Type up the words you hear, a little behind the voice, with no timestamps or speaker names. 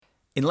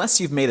Unless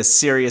you've made a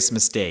serious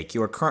mistake,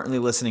 you are currently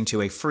listening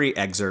to a free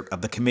excerpt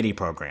of the committee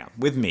program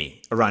with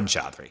me, Arun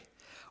Chaudhry.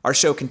 Our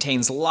show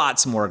contains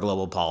lots more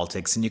global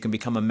politics, and you can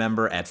become a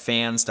member at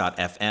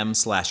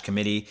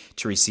fans.fm/committee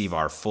to receive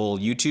our full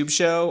YouTube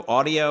show,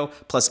 audio,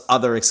 plus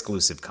other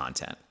exclusive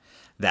content.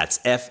 That's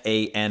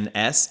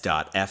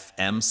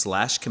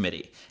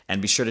fans.fm/committee.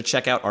 And be sure to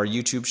check out our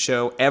YouTube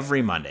show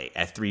every Monday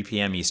at 3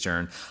 p.m.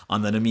 Eastern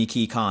on the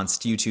Namiki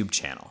Const YouTube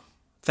channel.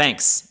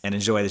 Thanks, and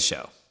enjoy the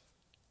show.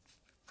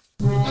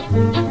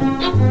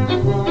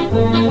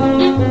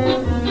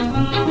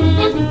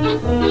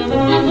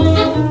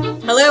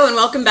 Hello and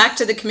welcome back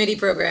to the committee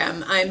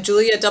program. I'm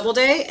Julia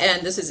Doubleday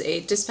and this is a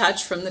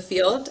dispatch from the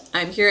field.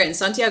 I'm here in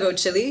Santiago,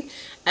 Chile,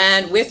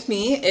 and with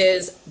me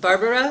is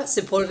Bárbara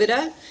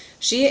Sepúlveda.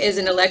 She is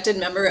an elected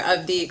member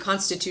of the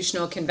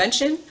Constitutional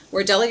Convention,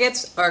 where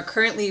delegates are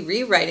currently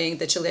rewriting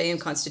the Chilean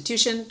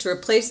Constitution to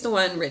replace the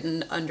one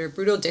written under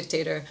brutal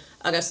dictator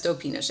Augusto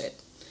Pinochet.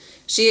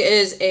 She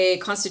is a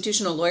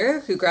constitutional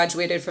lawyer who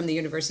graduated from the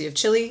University of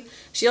Chile.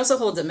 She also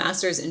holds a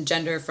master's in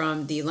gender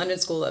from the London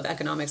School of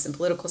Economics and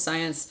Political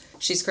Science.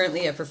 She's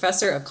currently a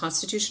professor of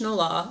constitutional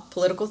law,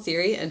 political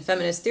theory, and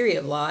feminist theory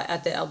of law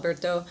at the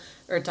Alberto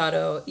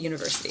Hurtado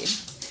University.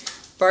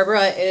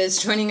 Barbara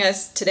is joining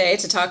us today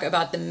to talk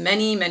about the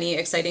many, many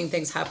exciting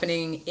things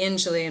happening in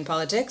Chilean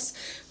politics,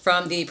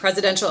 from the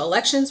presidential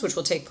elections, which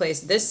will take place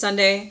this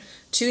Sunday,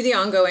 to the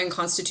ongoing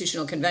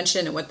Constitutional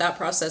Convention and what that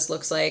process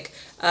looks like,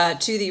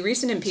 to the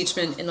recent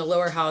impeachment in the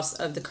lower house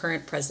of the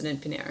current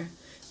President Piñera.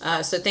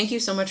 So thank you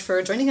so much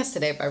for joining us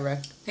today,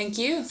 Barbara. Thank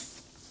you.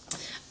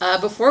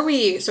 Before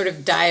we sort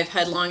of dive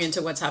headlong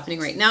into what's happening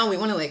right now, we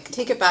want to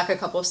take it back a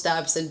couple of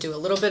steps and do a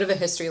little bit of a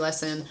history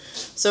lesson.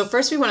 So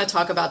first we want to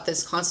talk about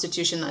this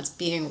constitution that's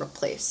being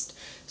replaced.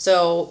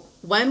 So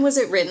when was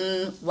it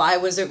written? Why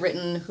was it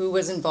written? Who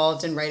was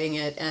involved in writing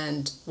it?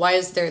 And why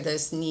is there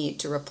this need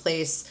to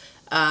replace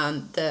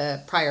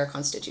the prior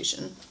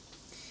constitution?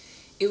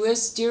 It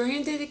was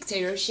during the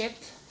dictatorship.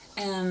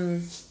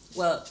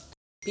 Pinochet,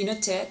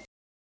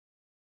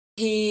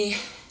 he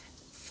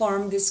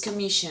formed this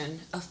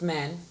commission of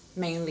men,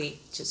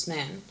 mainly just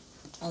men,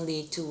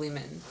 only 2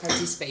 women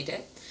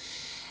participated.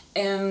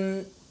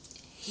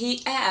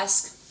 He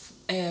asked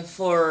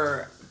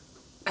for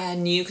a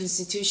new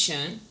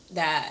constitution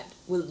that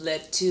would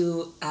lead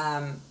to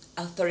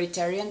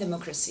authoritarian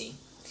democracy,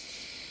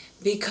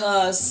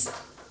 because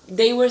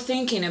they were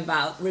thinking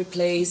about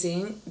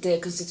replacing the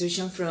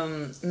constitution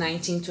from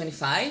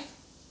 1925,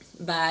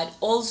 but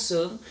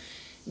also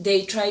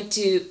they tried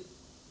to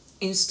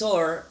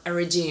install a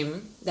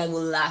regime that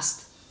will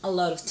last a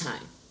lot of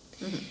time.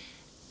 Mm-hmm.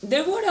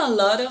 There were a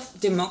lot of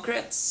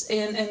Democrats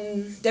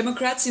and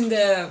Democrats in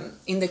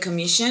the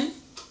commission,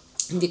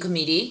 in the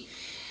committee,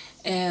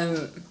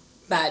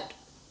 but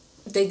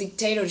the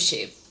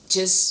dictatorship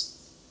just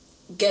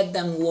get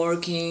them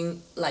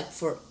working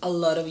for a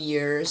lot of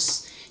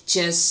years,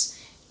 just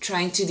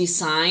trying to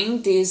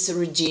design this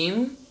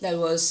regime that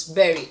was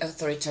very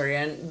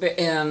authoritarian,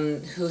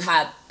 who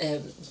had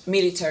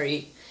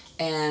military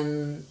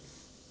and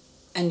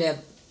the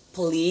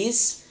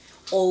police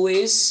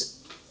always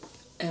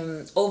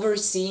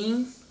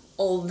overseeing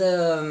all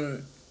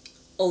the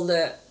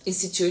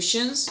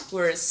institutions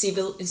were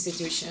civil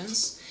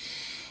institutions.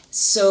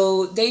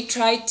 So they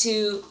tried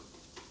to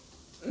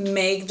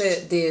make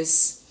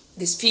this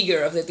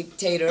figure of the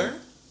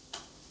dictator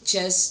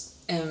just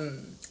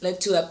led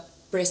to a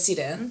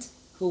president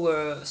who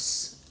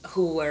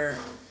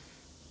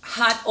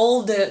had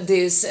all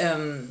this I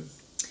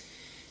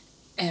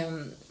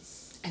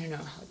don't know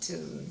how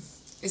to.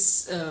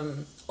 It's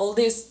all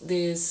this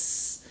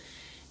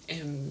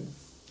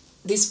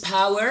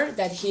power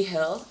that he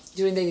held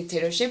during the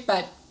dictatorship,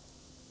 but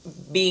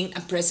being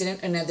a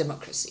president in a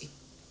democracy.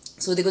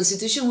 So the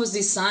constitution was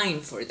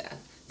designed for that,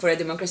 for a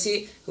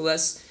democracy who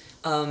was,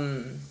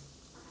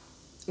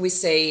 we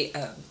say,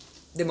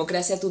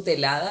 democracia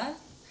tutelada.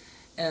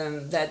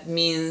 That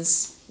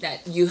means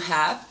that you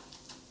have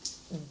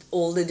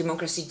all the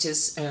democracy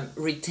just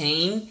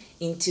retained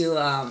into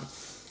a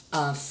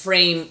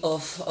frame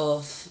of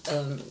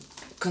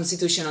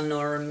constitutional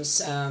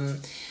norms,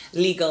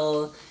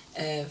 legal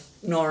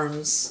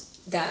norms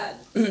that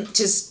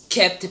just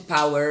kept the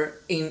power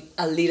in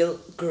a little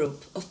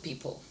group of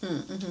people.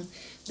 Mm-hmm.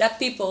 That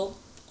people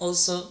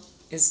also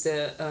is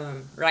the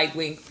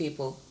right-wing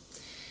people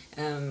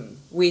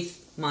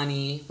with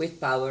money, with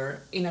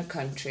power in a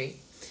country.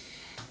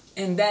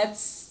 And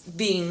that's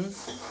been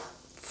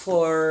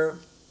for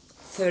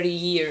 30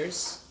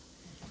 years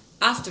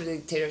after the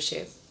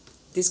dictatorship.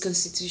 This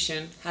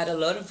constitution had a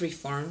lot of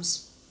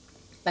reforms,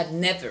 but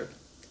never,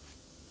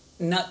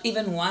 not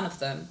even one of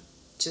them,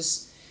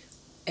 just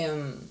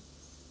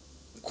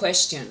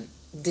question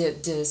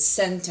the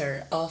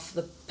center of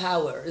the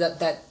power,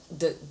 that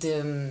the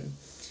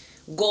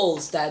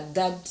goals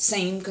that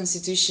same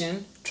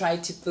constitution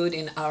tried to put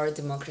in our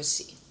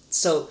democracy.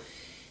 So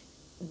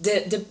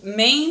the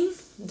main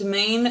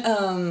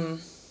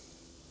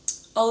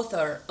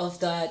author of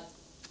that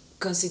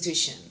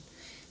constitution,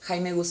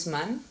 Jaime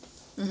Guzman,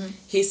 mm-hmm.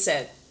 he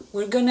said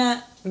we're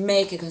gonna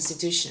make a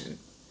constitution.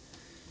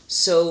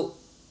 So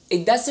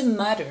it doesn't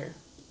matter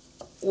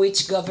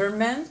which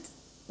government,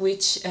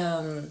 which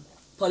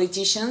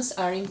politicians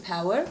are in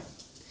power,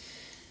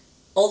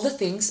 all the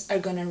things are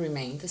gonna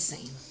remain the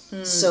same.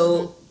 Mm-hmm.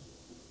 So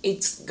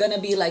it's gonna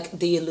be like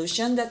the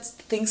illusion that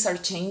things are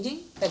changing,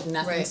 but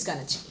nothing's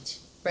gonna change.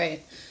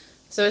 Right.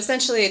 So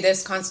essentially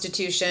this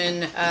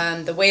constitution,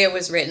 the way it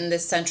was written, the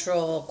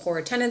central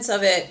core tenets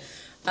of it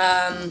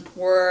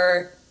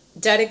were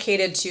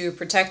dedicated to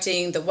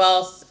protecting the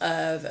wealth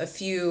of a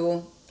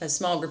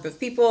small group of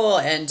people,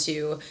 and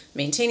to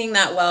maintaining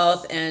that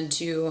wealth, and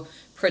to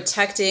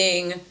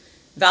protecting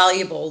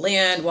valuable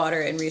land,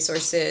 water, and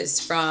resources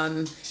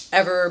from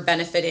ever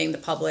benefiting the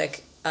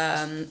public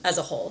as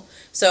a whole.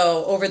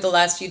 So over the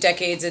last few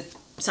decades, it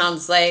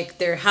sounds like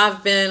there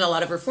have been a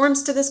lot of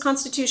reforms to this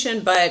constitution,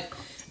 but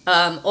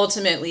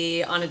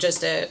ultimately, on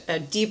just a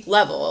deep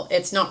level,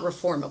 it's not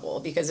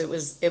reformable, because it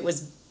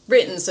was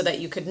written so that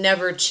you could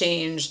never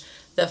change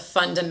the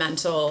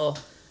fundamental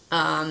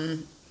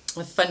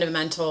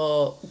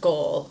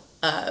goal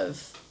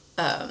of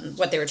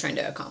what they were trying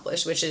to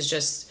accomplish, which is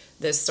just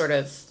this sort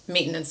of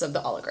maintenance of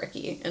the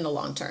oligarchy in the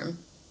long term.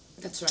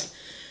 That's right.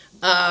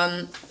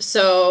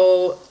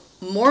 So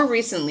more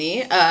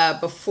recently,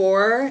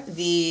 before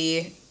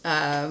the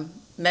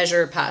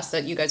measure passed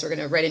that you guys were going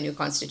to write a new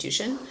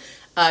constitution,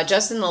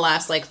 just in the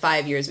last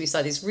 5 years, we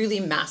saw these really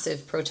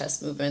massive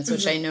protest movements,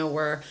 which I know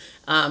were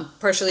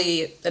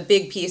partially a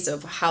big piece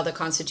of how the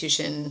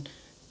Constitutional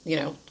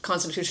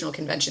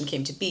Convention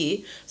came to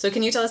be. So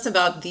can you tell us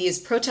about these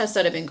protests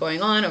that have been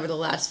going on over the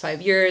last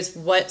 5 years?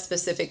 What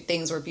specific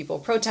things were people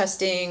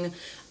protesting?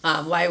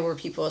 Why were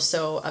people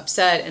so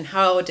upset? And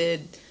how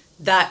did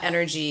that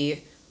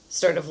energy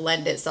sort of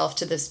lend itself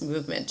to this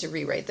movement to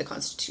rewrite the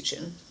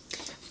Constitution?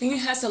 I think it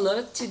has a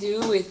lot to do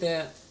with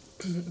the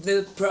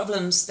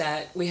problems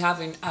that we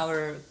have in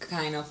our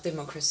kind of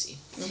democracy.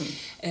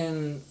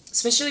 Mm-hmm.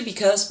 Especially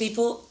because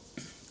people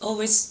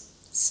always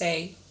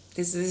say,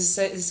 this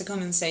is a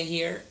common say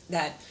here,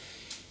 that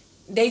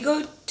they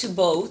go to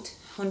vote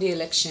on the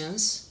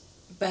elections,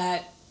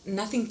 but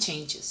nothing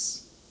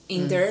changes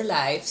in their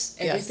lives.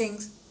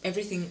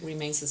 Everything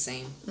remains the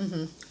same.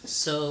 Mm-hmm.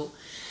 So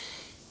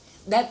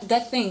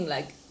that thing,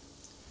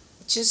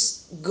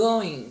 just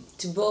going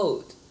to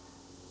vote,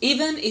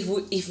 even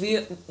if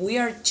we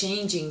are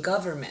changing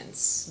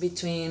governments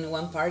between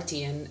one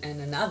party and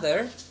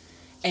another,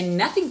 and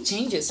nothing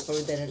changes for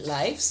their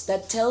lives,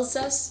 that tells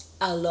us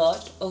a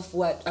lot of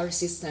what our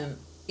system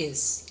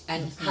is,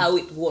 and how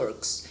it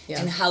works,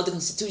 and how the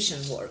Constitution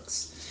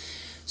works.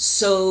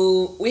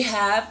 So we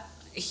have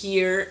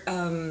here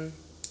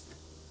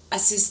a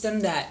system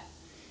that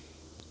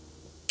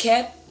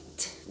kept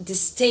the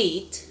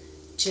state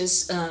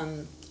just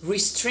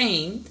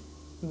restrained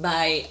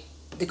by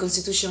the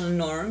constitutional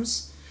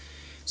norms.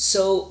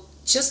 So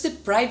just the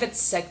private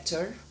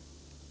sector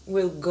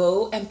will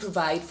go and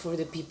provide for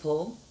the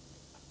people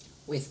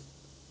with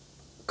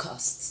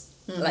costs.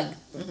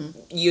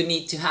 You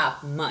need to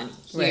have money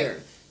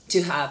here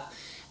to have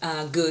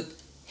good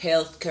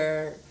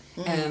healthcare,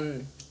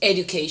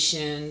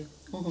 education,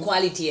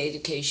 quality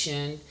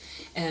education,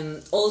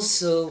 and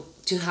also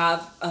to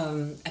have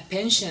a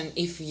pension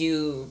if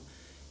you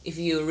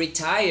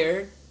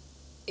retire,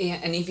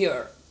 and if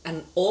you're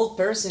an old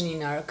person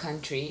in our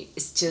country.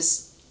 It's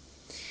just,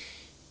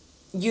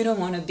 you don't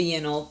want to be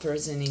an old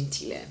person in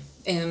Chile.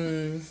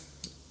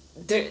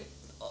 There,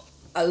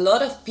 a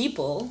lot of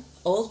people,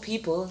 old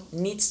people,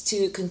 needs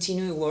to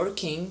continue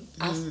working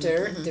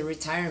after the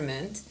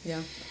retirement,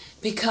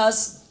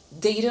 because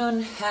they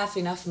don't have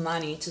enough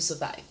money to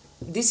survive.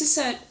 This is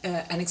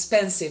an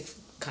expensive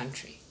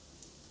country.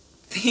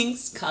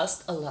 Things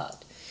cost a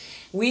lot.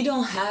 We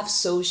don't have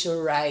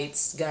social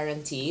rights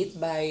guaranteed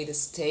by the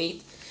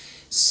state.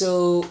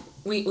 So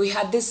we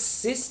had this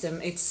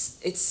system.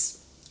 It's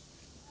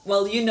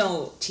well,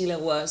 Chile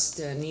was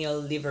the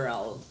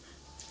neoliberal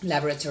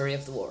laboratory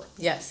of the world.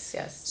 Yes.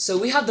 So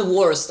we have the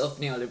worst of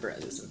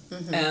neoliberalism.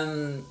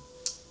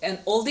 And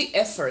all the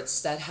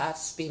efforts that have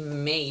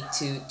been made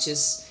to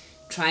just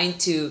trying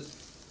to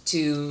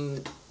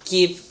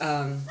give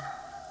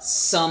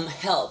some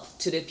help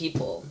to the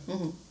people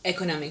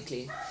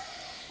economically,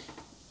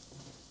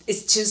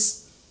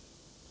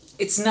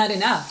 it's not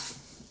enough.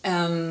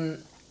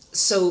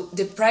 So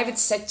the private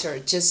sector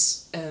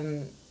just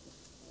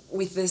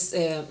with this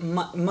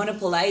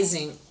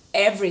monopolizing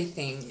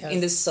everything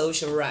in the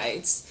social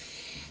rights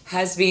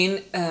has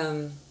been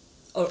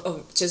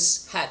or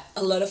just had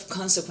a lot of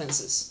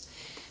consequences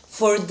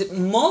for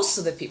most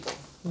of the people,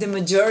 the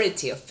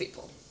majority of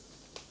people.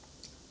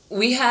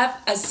 We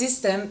have a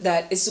system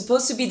that is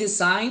supposed to be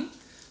designed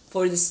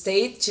for the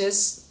state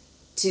just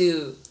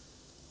to...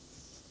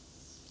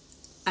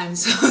 I'm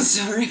so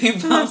sorry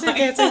about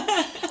It's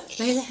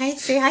okay.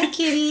 Say hi,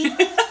 kitty.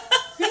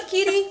 Hi,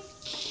 kitty.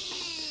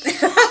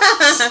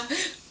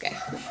 Okay.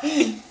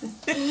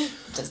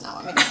 Does not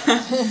want me to.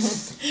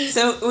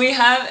 So we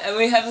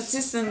have a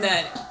system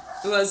that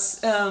was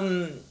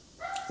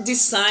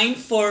designed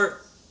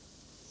for,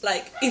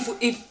 like,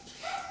 if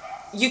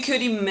you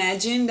could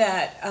imagine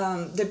that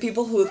the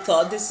people who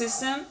thought the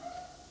system,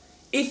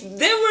 if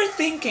they were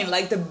thinking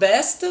like the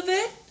best of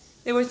it,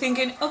 they were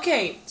thinking,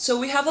 okay, so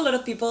we have a lot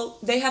of people,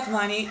 they have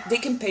money, they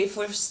can pay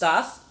for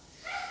stuff,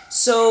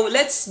 so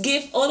let's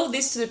give all of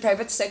this to the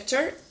private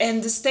sector,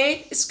 and the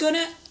state is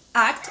gonna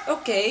act,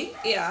 okay,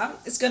 yeah,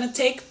 it's gonna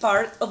take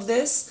part of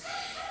this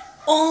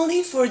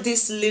only for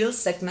this little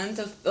segment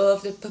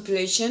of the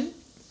population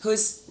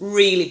who's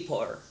really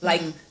poor.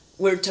 Like,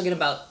 we're talking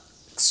about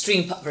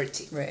extreme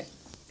poverty. Right.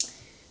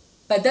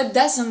 But that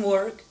doesn't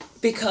work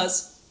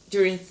because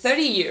during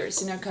 30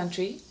 years in our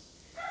country,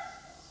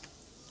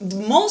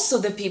 most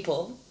of the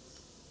people,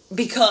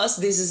 because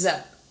this is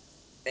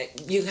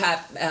you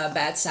have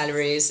bad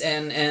salaries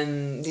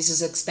and this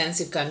is an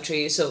expensive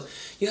country, so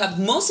you have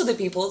most of the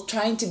people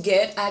trying to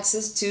get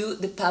access to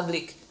the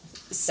public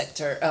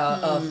sector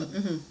of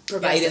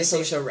providing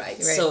social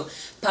rights. Right. So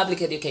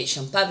public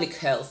education, public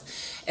health.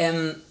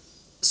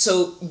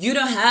 So you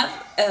don't have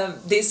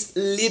this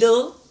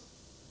little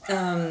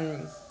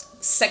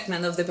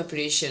segment of the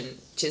population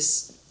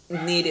just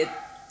needing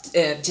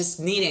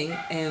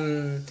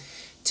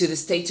to the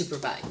state to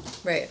provide.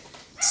 Right.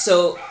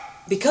 So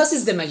because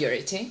it's the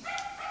majority,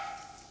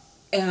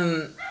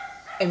 and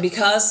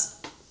because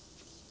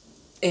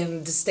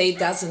the state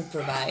doesn't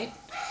provide,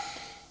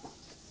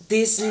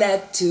 this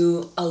led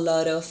to a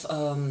lot of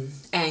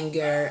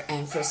anger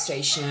and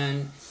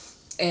frustration,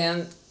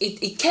 and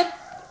it kept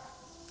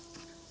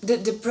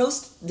the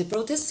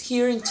protests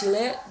here in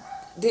Chile.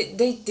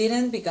 They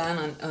didn't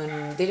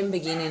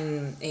begin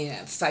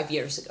in 5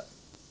 years ago.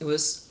 It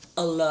was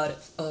a lot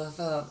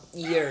of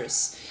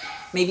years,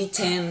 maybe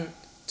 10,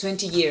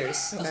 20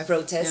 years of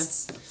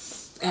protests.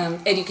 Yeah.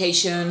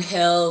 Education,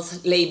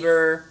 health,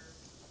 labor.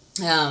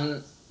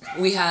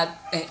 We had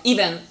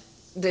even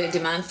the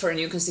demand for a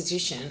new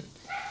constitution,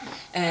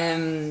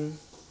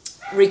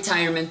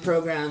 retirement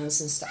programs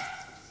and stuff.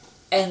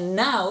 And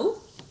now,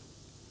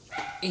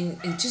 in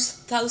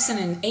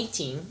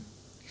 2018,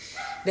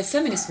 the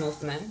feminist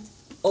movement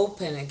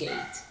opened a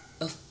gate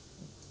of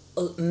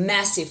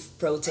massive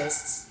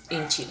protests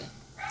in Chile.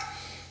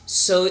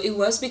 So it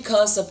was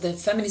because of the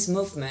feminist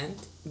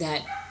movement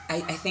that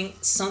I think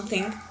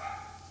something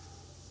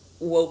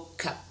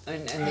woke up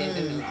and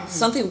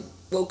something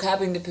woke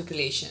up in the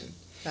population.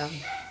 Yeah.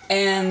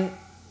 And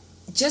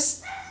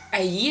just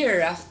a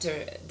year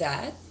after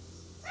that,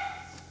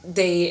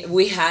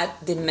 we had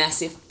the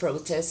massive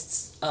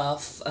protests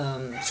of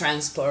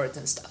transport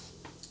and stuff,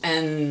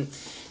 and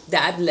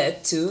that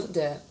led to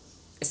the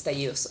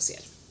estallido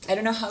social. I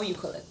don't know how you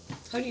call it.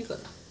 How do you call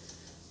it?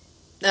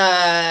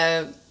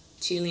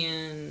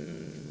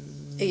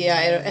 Chilean. Yeah,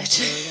 I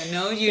don't.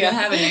 No, you don't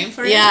have a name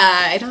for it.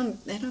 Yeah, I don't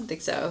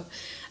think so.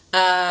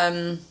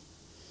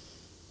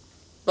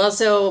 Well,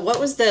 so what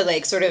was the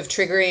sort of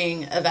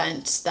triggering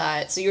event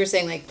that? So you were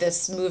saying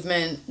this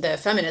movement, the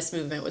feminist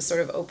movement, was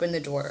sort of opened the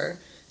door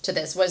to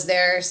this. Was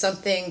there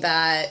something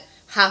that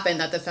happened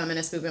that the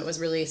feminist movement was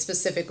really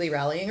specifically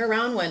rallying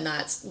around when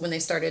they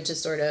started to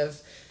sort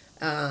of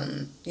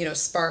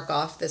spark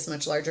off this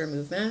much larger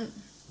movement?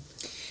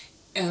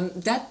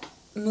 That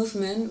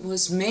movement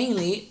was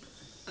mainly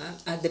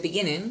at the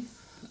beginning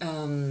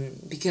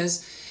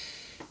because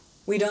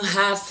we don't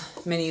have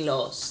many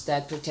laws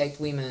that protect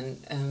women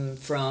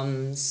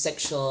from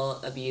sexual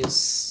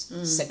abuse,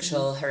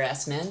 sexual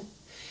harassment,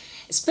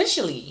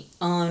 especially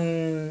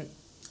on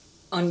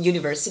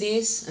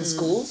universities and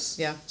schools.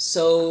 Yeah.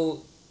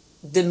 So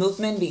the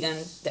movement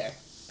began there.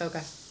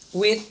 Okay.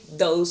 With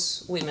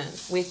those women,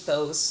 with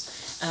those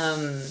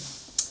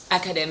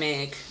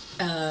academics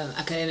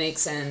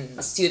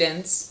and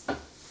students.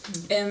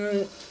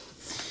 And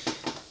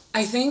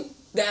I think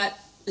that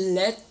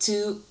led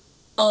to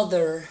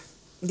other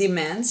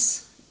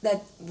demands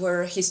that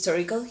were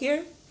historical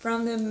here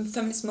from the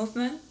feminist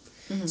movement,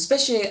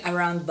 especially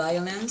around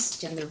violence,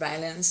 gender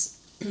violence,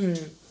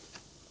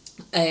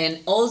 and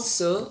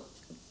also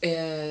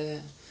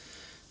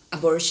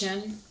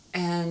abortion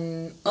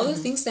and other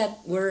things that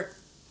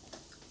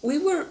we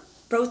were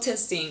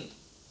protesting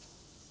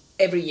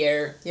every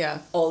year,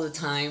 all the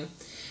time.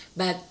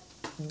 But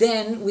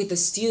then with the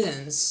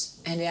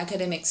students and the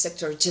academic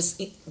sector just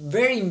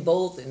very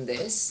involved in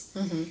this,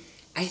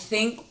 I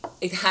think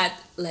it had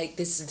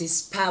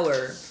this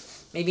power,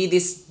 maybe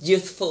this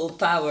youthful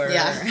power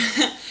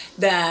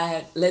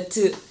that led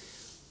to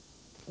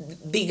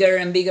bigger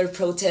and bigger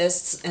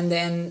protests, and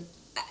then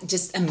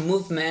just a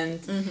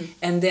movement.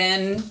 And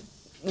then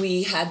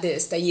we had the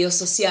estallido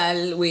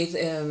social with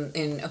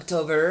in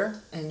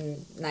October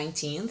and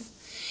 19th,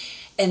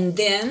 and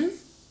then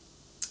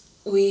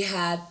we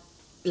had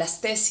las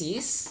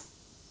tesis.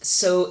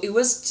 So it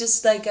was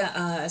just like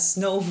a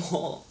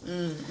snowball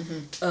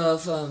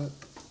of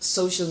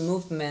social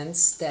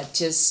movements that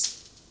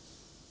just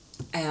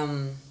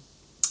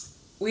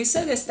we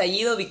said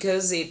estallido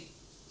because it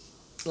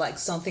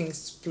something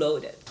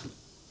exploded.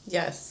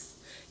 Yes.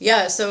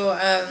 Yeah, so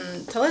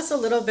tell us a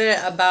little bit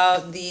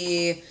about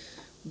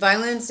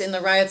violence in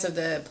the riots of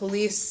the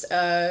police,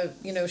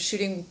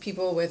 shooting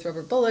people with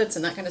rubber bullets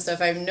and that kind of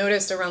stuff. I've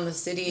noticed around the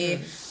city,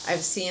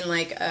 I've seen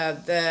like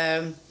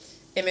the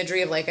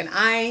imagery of like an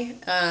eye,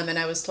 and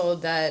I was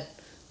told that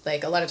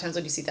like a lot of times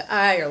when you see the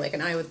eye or like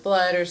an eye with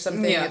blood or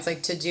something, it's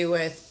like to do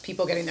with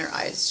people getting their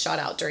eyes shot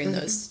out during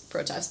those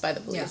protests by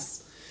the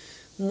police.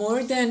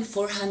 More than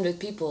 400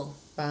 people.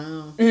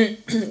 Wow.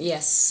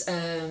 Yes,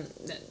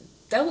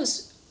 that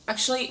was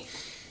actually.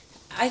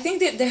 I think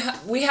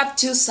that we have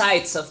two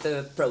sides of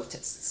the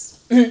protests.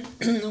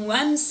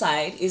 One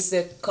side is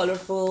the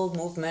colorful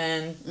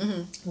movement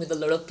with a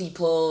lot of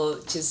people.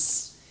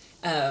 Just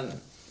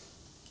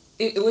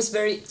it was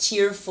very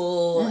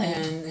cheerful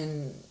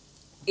and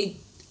it.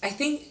 I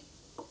think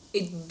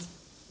it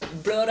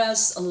brought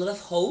us a lot of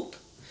hope.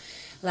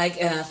 Like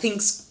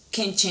things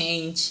can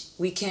change.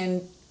 We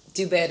can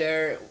do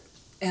better.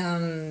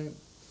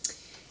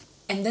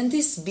 And then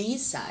this B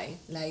side,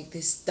 like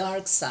this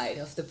dark side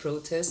of the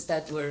protest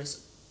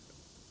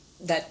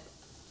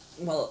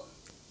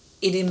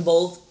it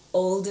involved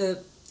all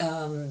the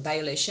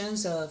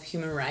violations of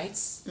human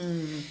rights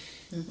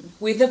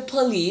with the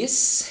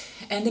police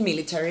and the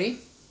military,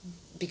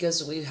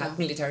 because we had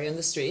military on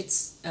the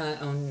streets,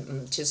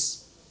 on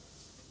just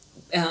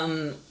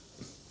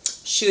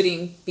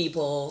shooting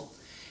people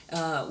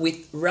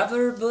with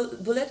rubber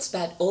bullets,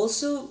 but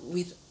also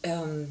with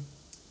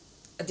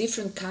a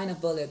different kind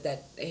of bullet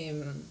that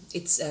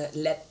it's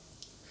lead.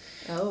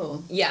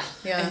 Oh. Yeah.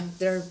 Yeah. And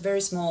they're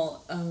very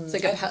small. It's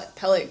like a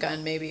pellet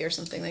gun maybe or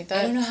something like that.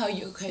 I don't know how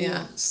you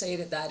say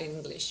that in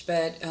English,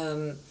 but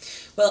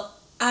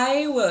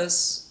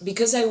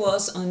because I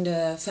was on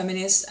the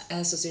Feminist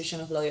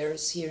Association of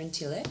Lawyers here in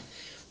Chile,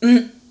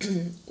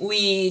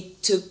 we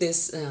took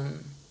this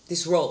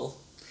role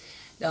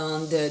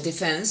on the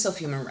defense of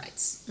human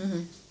rights.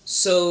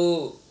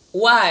 So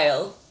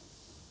while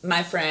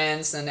my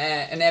friends and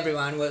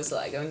everyone was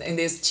like in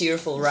these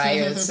cheerful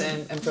riots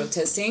and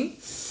protesting,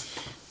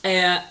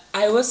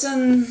 I was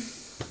on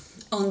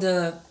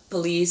the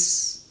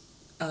police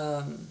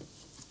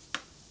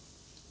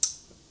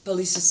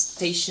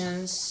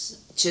stations,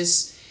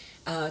 just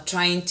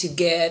trying to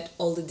get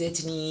all the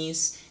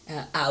detainees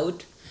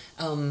out,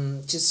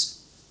 just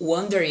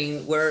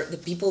wondering where the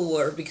people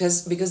were,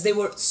 because there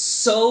were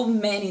so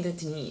many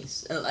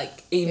detainees,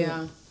 like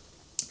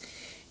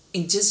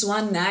in just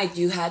one night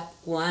you had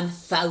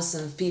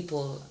 1,000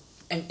 people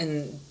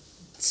and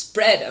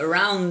spread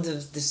around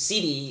the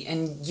city,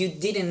 and you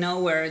didn't know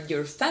where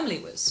your family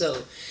was.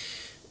 So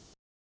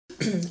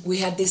we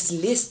had these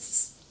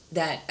lists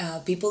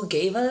that people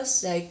gave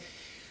us, like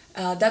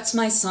that's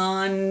my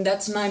son,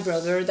 that's my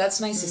brother, that's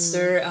my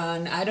sister,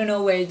 and I don't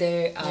know where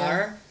they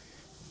are.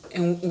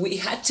 And we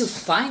had to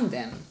find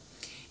them.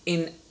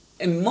 And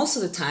most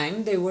of the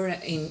time they were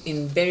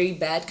in very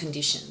bad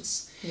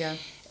conditions. Yeah.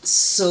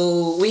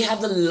 So we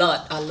had a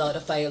lot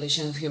of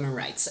violation of human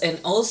rights. And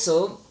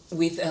also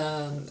with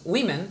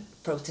women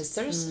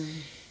protesters,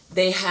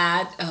 they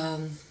had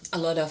a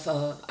lot of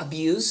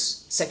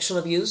sexual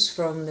abuse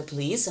from the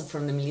police and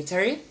from the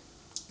military.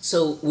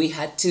 So we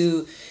had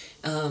to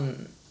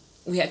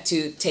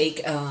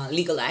take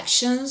legal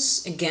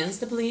actions against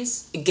the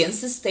police,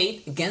 against the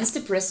state, against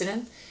the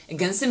president,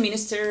 against the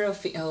Minister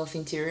of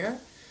Interior.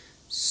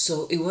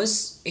 So it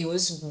was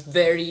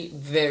very,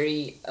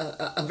 very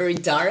a very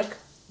dark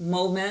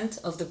moment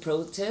of the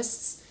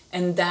protests,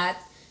 and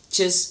that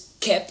just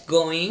kept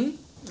going,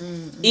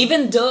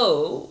 even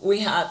though we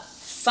had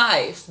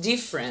 5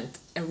 different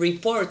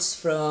reports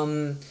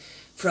from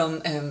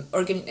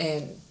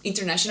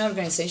international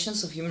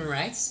organizations of human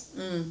rights.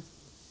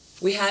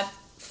 We had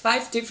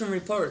 5 different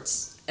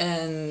reports,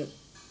 and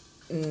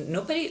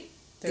nobody.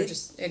 They're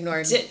just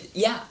ignored.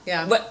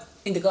 But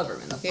in the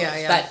government, of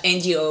course. But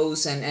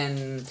NGOs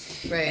and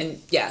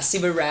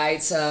civil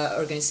rights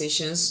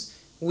organizations,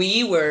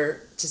 we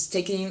were just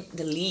taking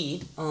the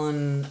lead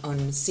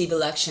on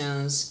civil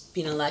actions,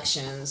 penal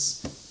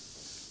actions,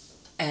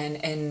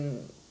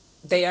 and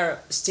they are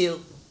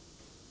still,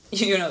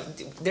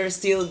 they're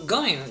still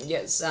going.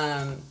 Yes,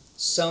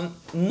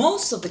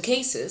 most of the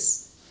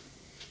cases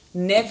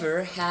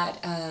never had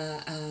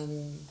a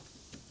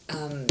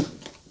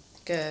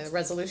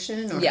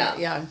resolution. Or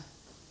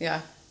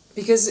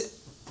because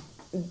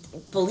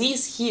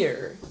police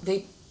here,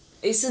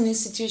 it's an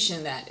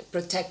institution that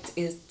protects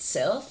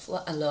itself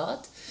a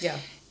lot. Yeah.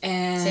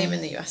 And same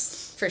in the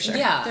U.S. for sure.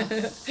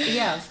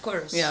 Yeah, of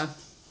course. Yeah.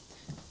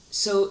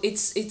 So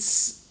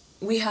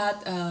we had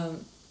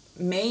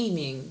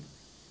maiming,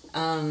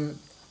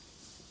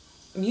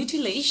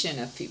 mutilation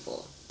of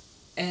people,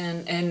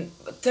 and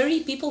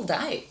 30 people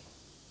died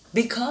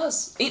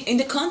because in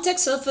the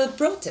context of a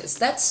protest.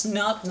 That's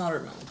not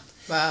normal.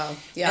 Wow.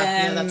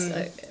 Yeah. That's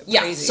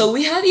crazy. So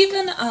we had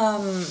even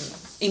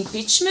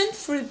impeachment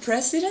for the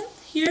president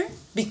here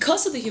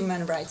because of the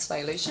human rights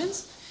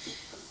violations,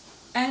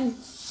 and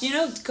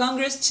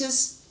Congress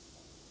just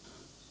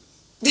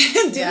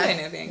didn't do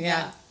anything.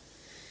 Yeah.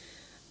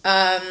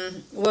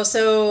 Well,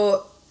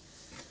 so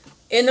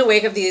in the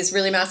wake of these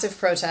really massive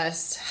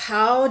protests,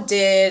 how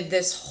did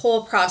this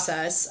whole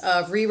process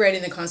of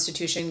rewriting the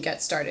Constitution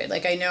get started?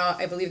 Like,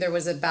 I believe there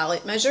was a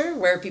ballot measure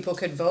where people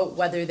could vote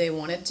whether they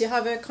wanted to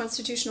have a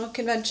constitutional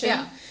convention.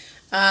 Yeah.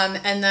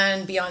 And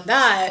then beyond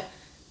that,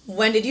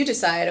 when did you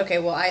decide, okay,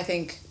 well, I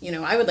think,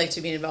 I would like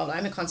to be involved.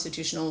 I'm a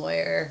constitutional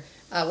lawyer.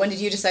 When did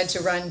you decide to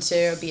run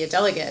to be a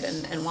delegate,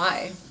 and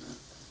why?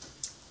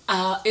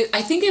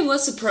 I think it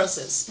was a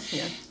process.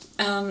 Yeah.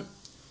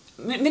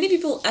 Many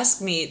people ask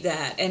me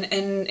that, and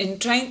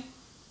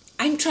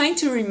I'm trying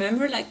to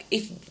remember, like,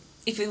 if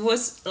it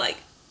was like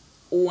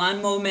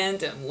one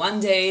moment and one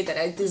day that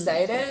I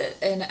decided,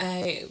 and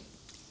I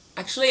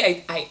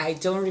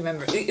don't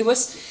remember. It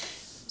was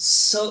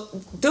so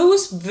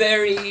those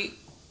very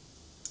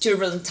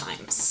turbulent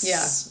times.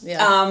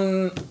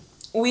 Yeah.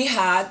 We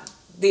had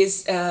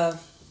this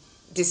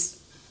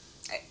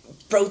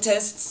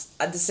protests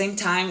at the same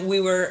time.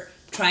 We were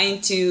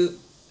trying to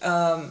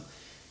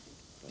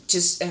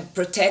just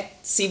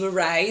protect civil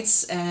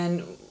rights,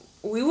 and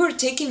we were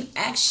taking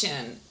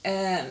action,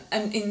 and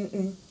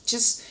in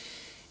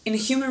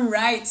human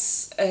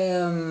rights,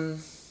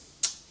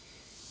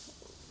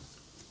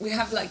 we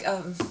have like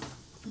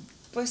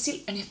puedo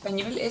decir en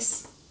español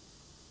es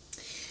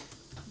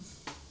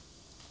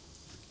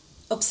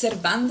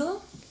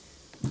observando,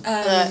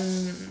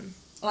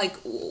 like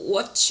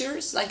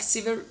watchers, like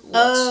okay,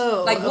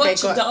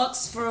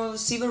 watchdogs for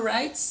civil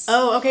rights.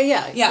 Oh, okay,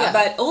 yeah.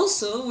 But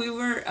also we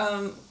were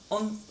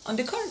on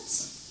the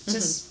courts,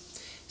 just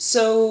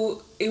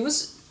so it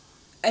was,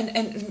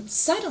 and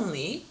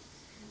suddenly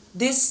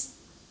this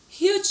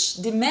huge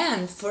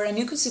demand for a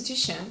new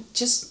constitution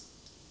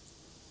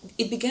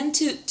it began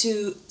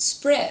to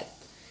spread,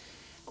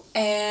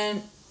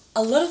 and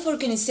a lot of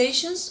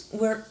organizations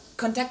were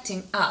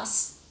contacting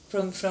us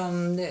from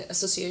the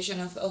Association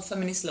of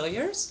Feminist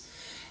Lawyers,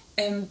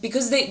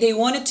 because they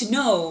wanted to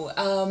know,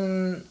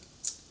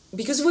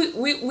 because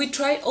we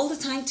tried all the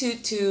time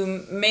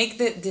to make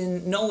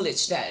the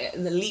knowledge,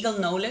 the legal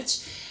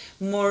knowledge,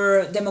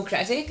 more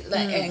democratic,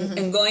 like,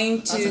 and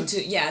going to,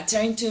 awesome.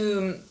 trying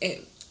to,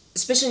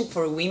 especially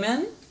for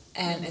women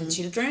and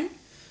children,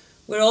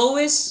 we're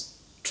always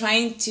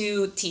trying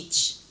to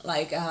teach,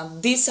 like,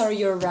 these are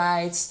your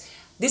rights,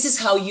 this is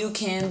how you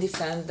can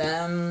defend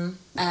them.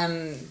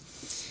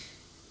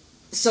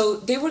 So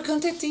they were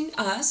contacting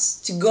us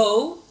to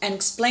go and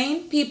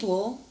explain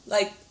people,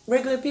 like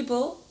regular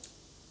people,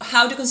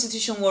 how the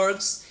Constitution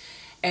works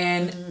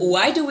and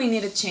why do we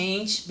need a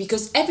change,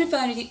 because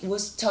everybody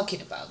was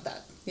talking about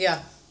that.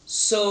 Yeah.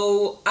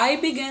 So I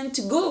began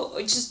to go,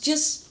 I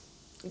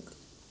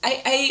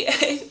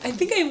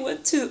think I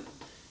went to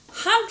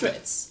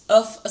hundreds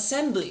of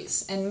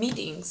assemblies and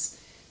meetings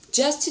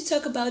just to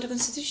talk about the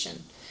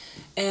Constitution,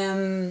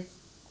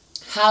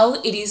 how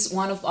it is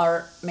one of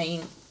our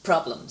main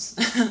problems,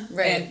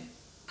 right, and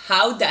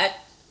how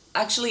that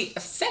actually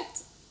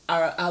affects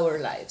our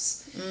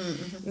lives.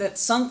 That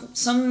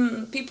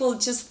some people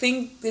just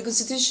think the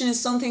Constitution is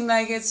something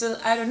like it's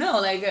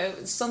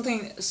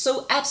something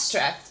so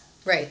abstract.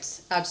 Right,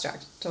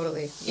 abstract,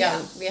 totally.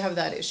 Yeah, we have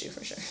that issue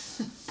for sure.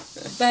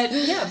 But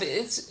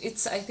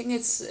it's I think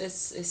it's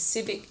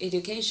civic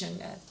education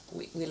that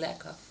we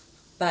lack of.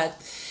 But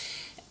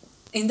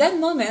in that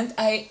moment,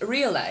 I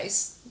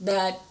realized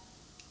that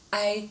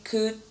I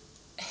could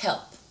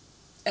help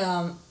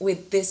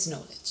with this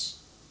knowledge,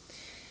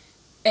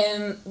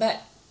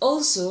 but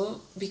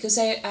also because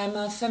I'm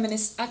a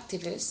feminist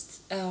activist,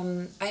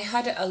 I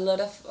had a lot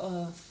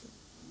of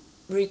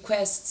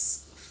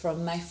requests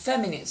from my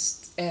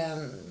feminist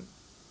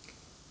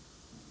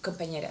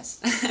compañeras,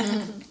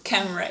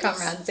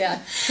 comrades, yeah.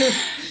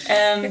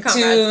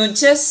 To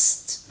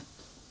just,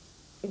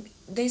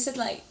 they said,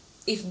 like,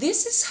 if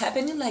this is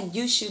happening, like,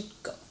 you should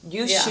go,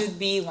 you should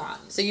be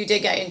one. So you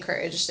did get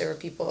encouraged. There were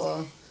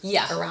people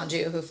around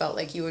you who felt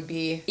like you would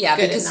be good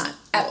in that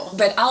role.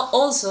 But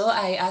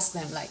I asked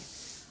them, like,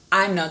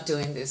 I'm not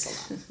doing this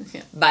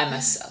alone by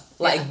myself.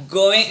 Like,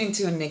 going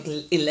into an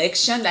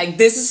election, like,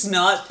 this is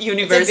not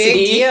university. It's a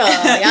big deal.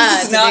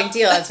 Yeah, it's a big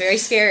deal. It's very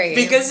scary.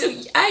 Because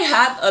I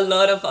had a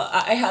lot of,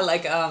 I had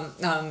like, how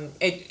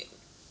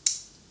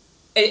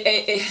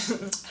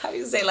do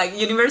you say, like,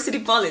 university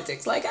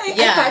politics. Like, I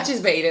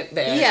participated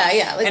there.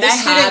 Yeah. Like, and the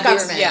student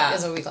government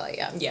is what we call it,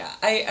 Yeah,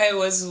 I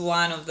was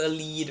one of the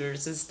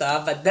leaders and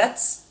stuff, but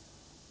that's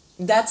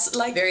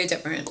like... very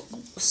different.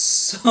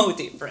 So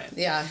different.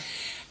 Yeah.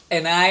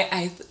 And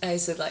I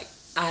said, like,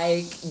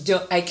 I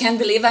can't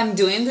believe I'm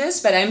doing this,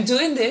 but I'm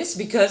doing this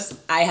because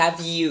I have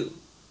you.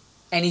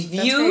 And if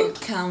you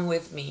come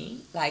with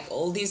me, like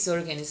all these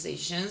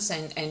organizations,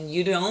 and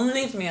you don't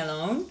leave me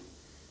alone,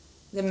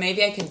 then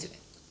maybe I can do it.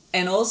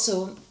 And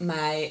also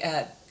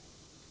my,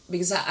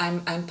 because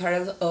I'm part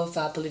of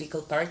a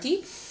political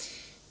party,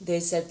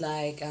 they said,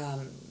 like,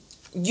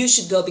 you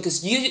should go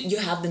because you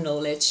have the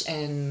knowledge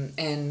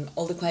and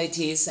all the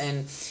qualities,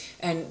 and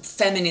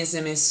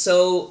feminism is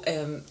so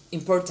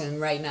important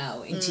right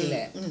now in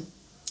Chile.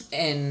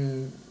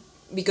 And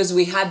because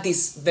we had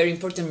this very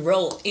important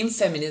role in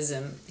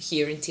feminism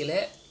here in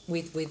Chile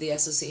with the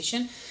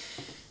association.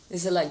 They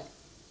said like,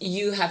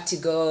 you have to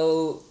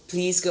go,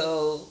 please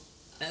go.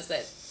 And I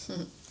said,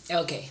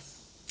 okay.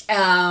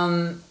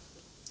 And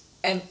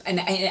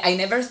I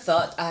never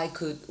thought I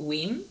could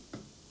win.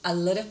 A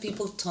lot of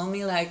people told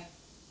me like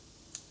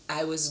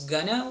I was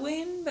gonna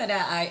win, but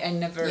I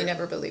never... You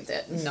never believed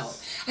it. No.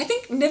 I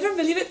think never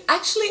believe it.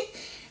 Actually,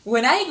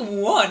 when I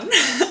won,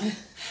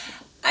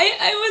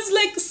 I was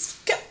like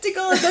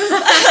skeptical.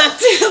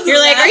 You're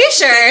like, are you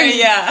sure?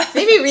 Yeah.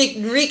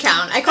 Maybe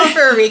recount. I call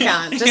for a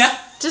recount.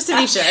 Just to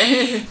be sure.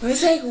 I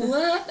was like,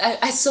 what?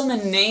 I saw my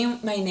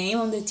name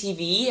on the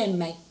TV and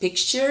my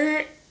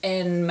picture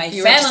and my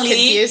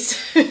family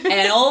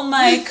and all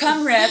my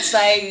comrades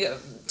like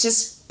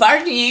just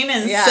partying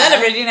and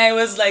celebrating. I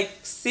was like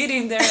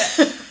sitting there.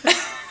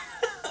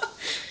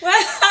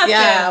 What happened?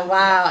 Yeah,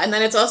 wow. And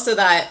then it's also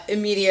that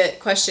immediate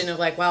question of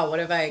like, wow, what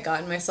have I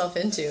gotten myself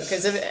into?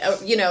 Because if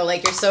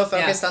like you're so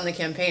focused on the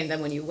campaign,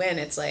 then when you win,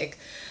 it's like,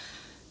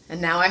 and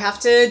now I have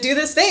to do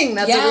this thing.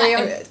 That's a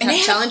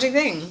really challenging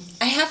thing.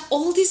 I have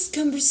all these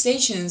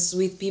conversations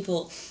with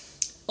people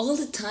all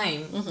the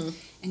time,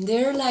 and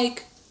they're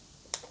like,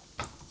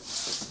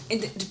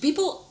 and the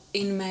people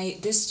in my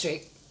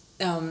district,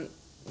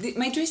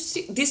 my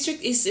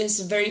district is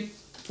a very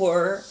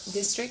poor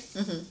district,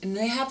 and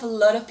I have a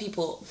lot of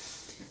people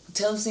who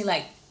tells me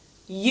like,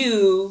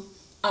 you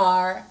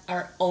are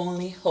our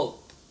only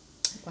hope.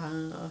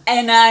 Wow.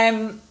 And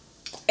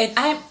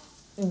I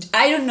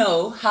don't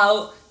know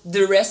how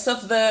the rest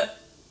of the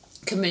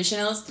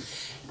conventionals,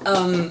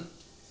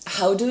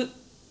 how do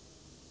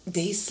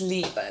they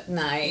sleep at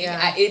night?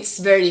 Yeah. It's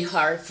very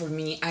hard for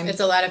me. It's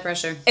a lot of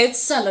pressure.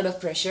 It's a lot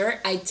of pressure.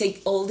 I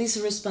take all this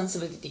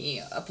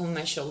responsibility upon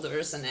my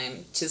shoulders, and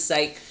I'm just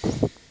like,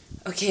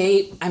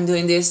 okay, I'm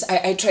doing this.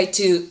 I try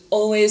to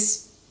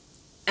always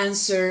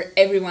answer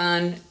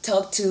everyone,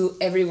 talk to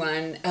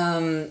everyone,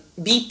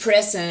 be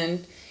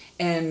present,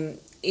 and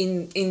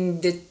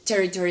in the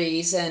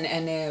territories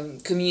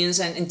and communes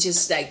and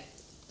just like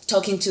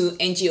talking to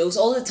NGOs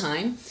all the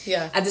time.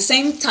 Yeah. At the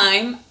same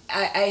time,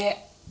 I'm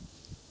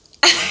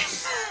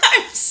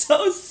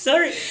so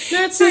sorry.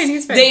 No, it's fine.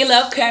 It's fine. They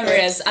love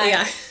cameras.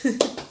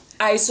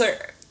 I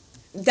swear,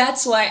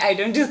 that's why I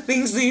don't do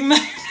things in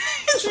my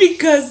it's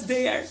because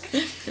they are.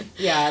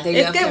 Yeah,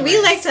 they love cameras. We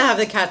like to have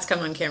the cats come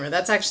on camera.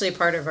 That's actually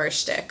part of our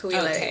shtick. We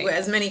like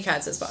as many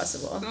cats as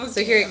possible. Okay,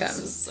 so here he comes.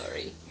 I'm so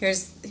sorry.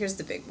 Here's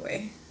the big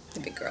boy, the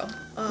big girl.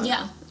 Oh.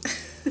 Yeah.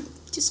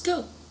 Just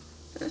go.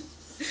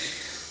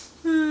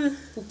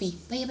 Puppy,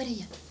 vaya para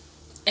allá.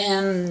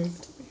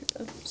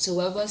 So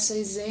what was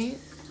I saying?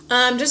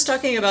 Just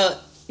talking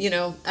about,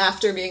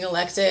 after being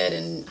elected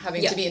and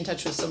having to be in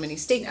touch with so many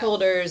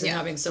stakeholders and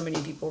having so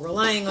many people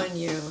relying on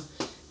you,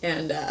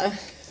 and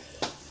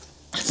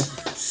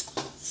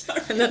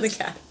sorry. And then the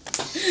cat.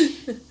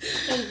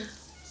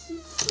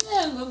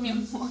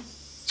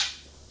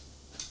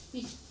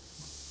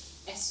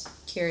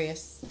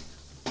 Curious.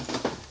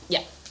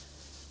 Yeah.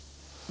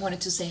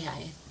 Wanted to say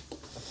hi.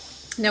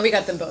 Now we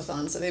got them both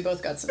on, so they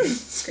both got some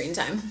screen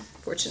time,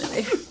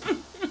 fortunately.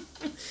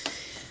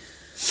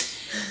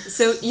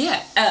 So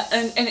yeah,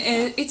 and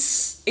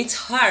it's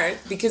hard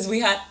because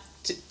we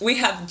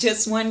have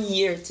just 1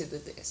 year to do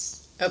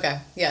this. Okay.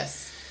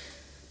 Yes.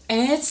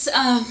 And it's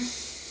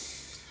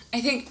I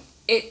think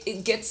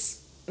it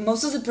gets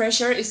most of the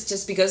pressure is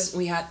just because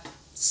we had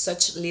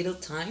such little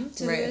time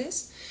to do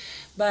this,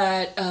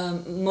 but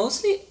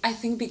mostly I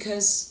think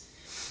because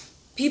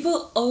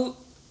people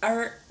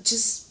are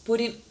just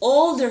putting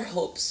all their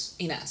hopes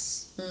in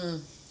us,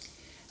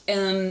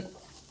 and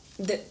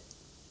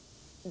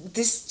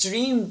this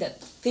dream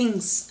that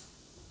things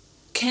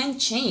can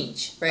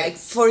change, like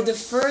for the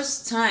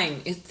first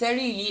time in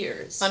 30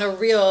 years on a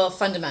real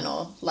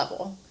fundamental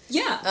level.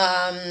 Yeah.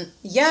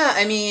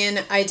 I mean,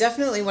 I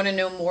definitely want to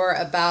know more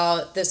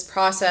about this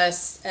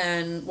process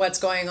and what's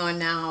going on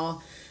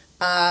now.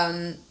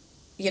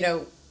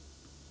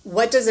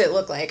 What does it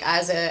look like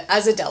as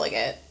a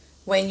delegate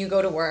when you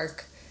go to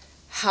work?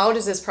 How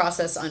does this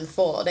process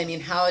unfold? I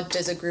mean, how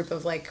does a group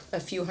of like a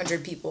few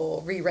hundred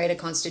people rewrite a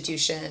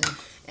constitution?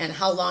 And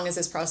how long is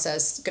this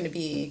process going to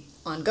be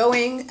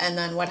ongoing? And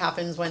then what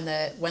happens when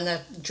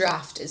the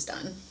draft is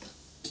done?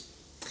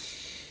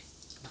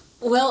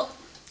 Well,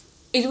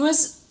 it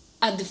was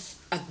at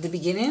the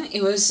beginning.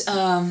 It was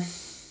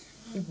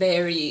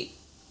very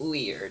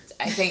weird.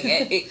 I think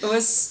it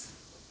was.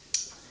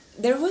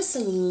 There was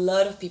a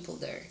lot of people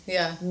there.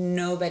 Yeah.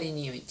 Nobody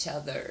knew each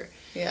other.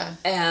 Yeah.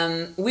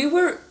 We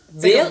were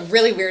like a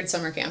really weird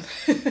summer camp.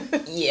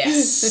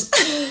 Yes.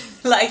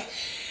 like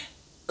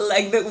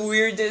the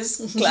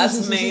weirdest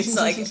classmates.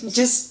 Like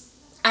just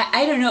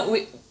I don't know.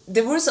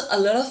 There was a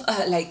lot of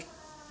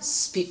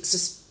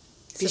suspicion.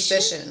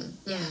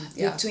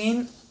 Yeah.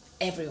 Between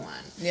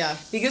everyone. Yeah.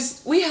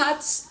 Because we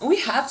have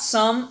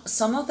some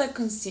of the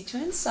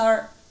constituents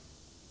are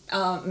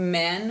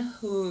men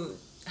who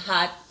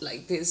had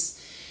like this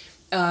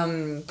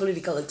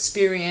political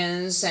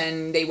experience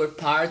and they were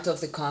part of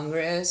the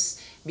Congress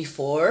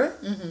before.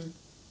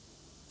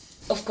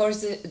 of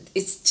course,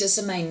 it's just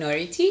a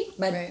minority,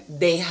 but Right.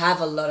 they have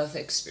a lot of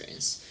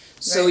experience.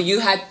 So Right. you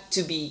had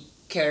to be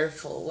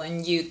careful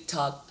when you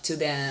talk to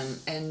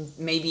them and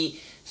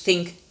maybe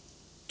think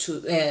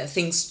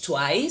things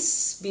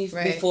twice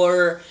Right.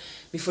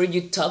 before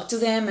you talk to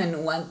them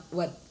and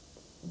what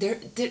they're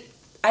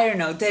I don't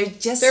know, they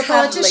just They're have,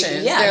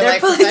 politicians. Like, They're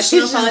like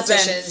professional and-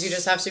 politicians. You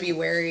just have to be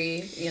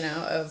wary,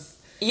 of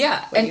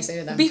yeah, what and you say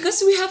to them.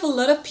 because we have a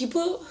lot of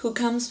people who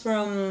comes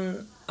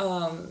from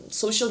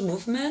social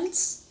movements,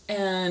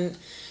 and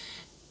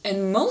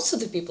most of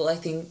the people, I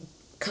think,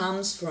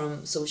 comes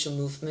from social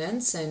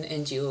movements and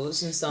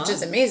NGOs and stuff. Which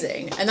is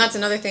amazing. And that's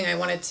another thing I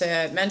wanted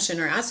to mention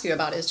or ask you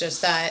about is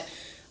just that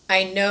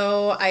I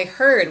know I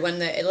heard when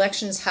the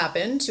elections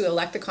happened to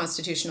elect the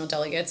constitutional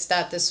delegates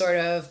that the sort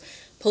of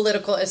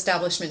political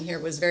establishment here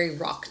was very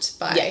rocked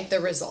by Yeah. the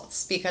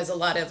results because a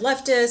lot of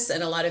leftists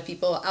and a lot of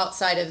people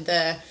outside of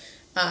the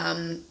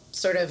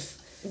sort of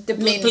The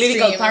mainstream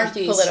political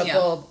parties,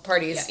 political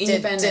parties Yeah, did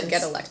independents.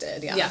 get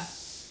elected. Yeah.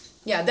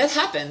 Yeah, that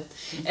happened,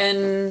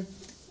 and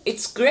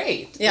it's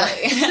great. Yeah.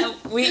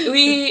 Like,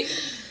 we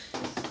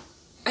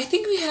I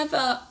think we have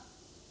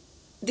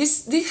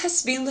this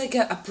has been like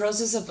a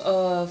process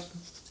of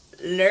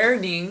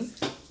learning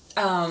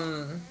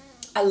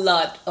a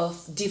lot of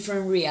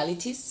different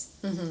realities.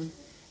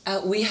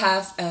 We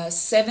have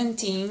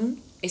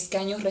 17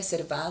 escaños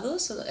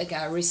reservados, so like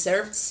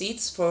reserved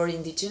seats for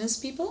indigenous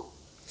people.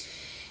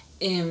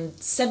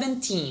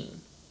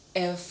 17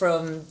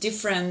 from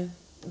different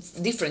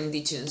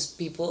indigenous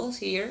peoples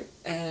here,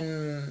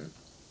 and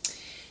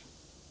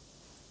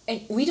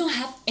we don't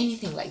have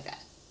anything like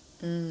that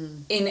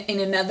in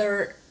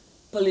another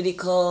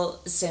political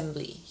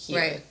assembly here.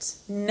 Right.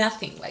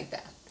 Nothing like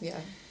that.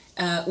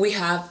 Yeah. We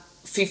have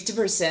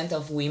 50%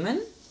 of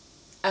women,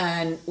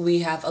 and we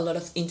have a lot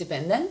of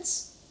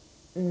independents,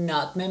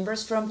 not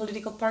members from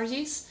political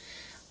parties,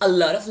 a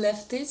lot of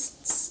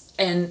leftists,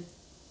 and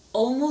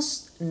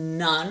almost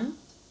none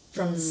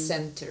from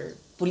center,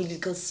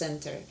 political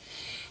center.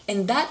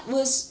 And that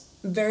was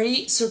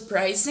very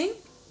surprising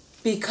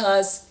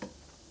because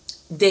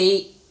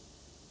they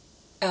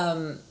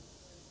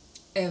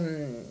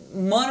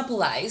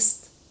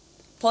monopolized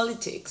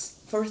politics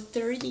for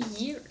 30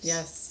 years.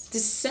 Yes. The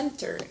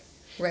center,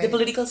 Right. the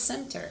political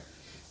center.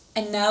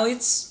 And now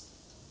it's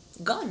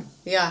gone.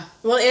 Yeah.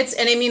 Well,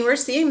 and I mean, we're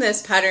seeing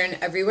this pattern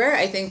everywhere.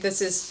 I think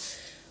this is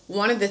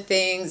one of the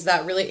things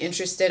that really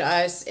interested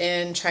us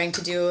in trying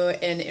to do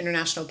an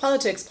international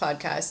politics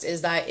podcast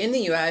is that in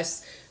the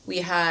US, we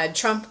had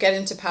Trump get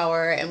into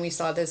power and we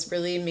saw this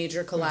really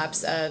major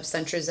collapse of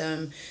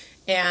centrism.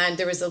 And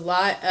there was a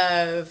lot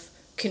of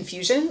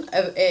confusion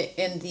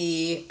in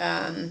the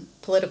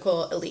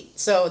political elite.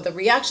 So the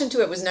reaction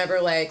to it was never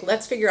like,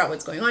 let's figure out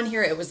what's going on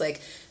here. It was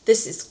like,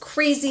 this is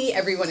crazy.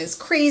 Everyone is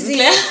crazy.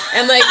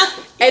 And like,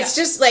 it's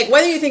just like,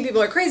 whether you think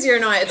people are crazy or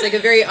not, it's like a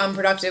very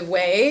unproductive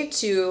way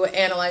to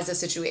analyze a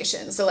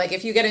situation. So like,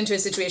 if you get into a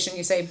situation,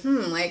 you say,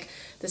 like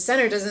the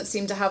center doesn't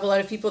seem to have a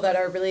lot of people that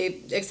are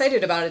really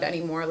excited about it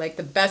anymore. Like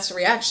the best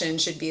reaction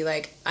should be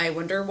like, I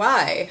wonder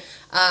why.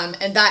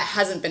 And that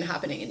hasn't been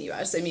happening in the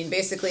US. I mean,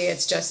 basically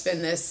it's just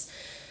been this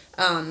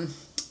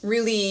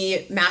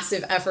really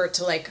massive effort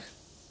to like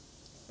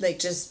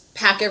just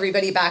pack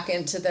everybody back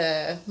into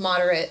the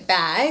moderate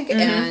bag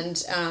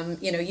and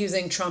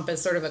using Trump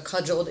as sort of a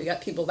cudgel to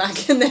get people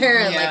back in there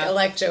and like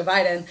elect Joe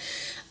Biden.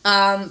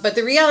 But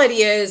the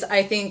reality is,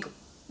 I think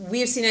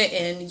we've seen it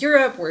in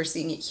Europe, we're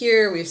seeing it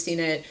here, we've seen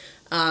it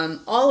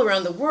all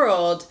around the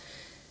world.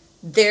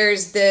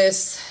 There's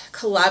this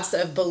collapse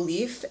of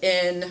belief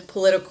in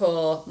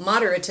political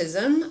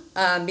moderatism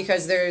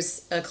because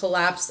there's a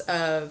collapse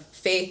of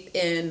faith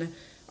in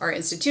our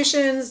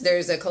institutions.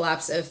 There's a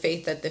collapse of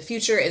faith that the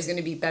future is going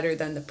to be better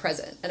than the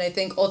present. And I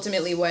think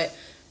ultimately what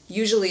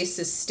usually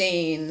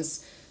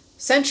sustains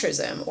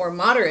centrism or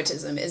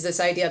moderatism is this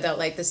idea that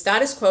like the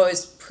status quo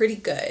is pretty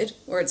good,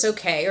 or it's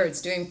okay, or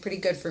it's doing pretty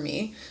good for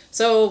me.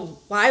 So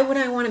why would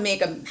I want to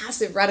make a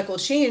massive radical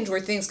change where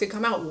things could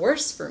come out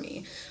worse for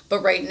me?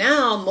 But right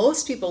now,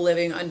 most people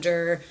living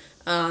under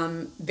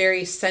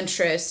very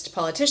centrist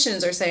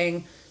politicians are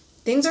saying,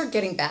 things are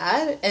getting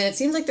bad and it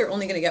seems like they're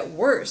only going to get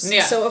worse.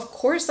 Yeah. So of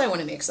course I want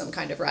to make some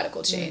kind of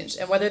radical change.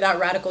 And whether that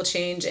radical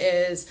change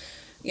is,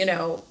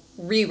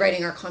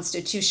 rewriting our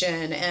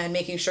constitution and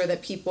making sure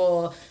that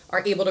people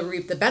are able to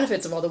reap the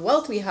benefits of all the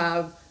wealth we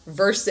have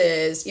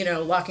versus,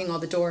 locking all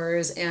the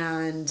doors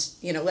and,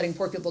 letting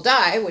poor people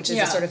die, which is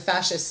a sort of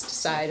fascist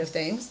side of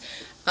things.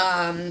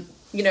 But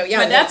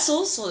that's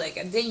also like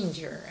a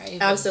danger, right?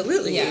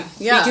 Absolutely. Yeah.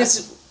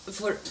 Because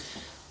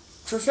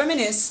for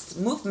feminist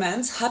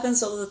movements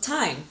happens all the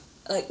time.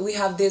 Like we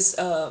have this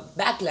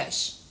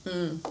backlash.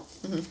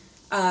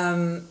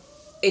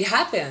 It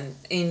happened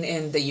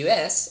in the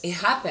US. It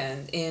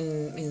happened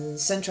in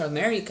Central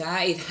America.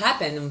 It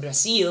happened in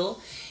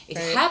Brazil. It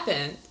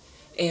happened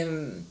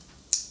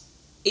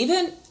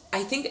even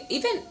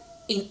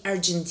in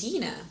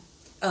Argentina.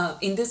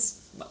 In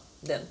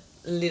the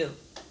little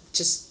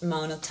just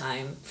amount of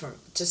time for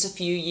just a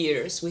few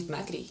years with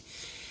Macri.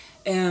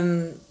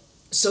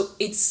 so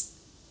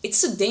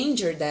it's a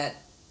danger that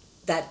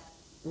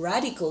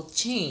radical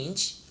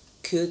change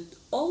could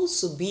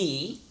also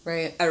be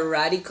Right. a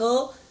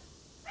radical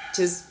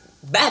just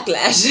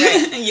backlash.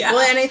 Right. Yeah.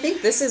 Well, and I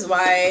think this is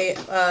why,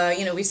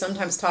 we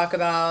sometimes talk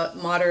about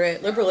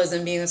moderate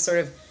liberalism being a sort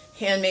of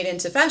handmaid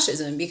into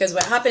fascism, because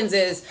what happens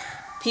is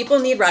people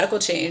need radical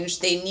change.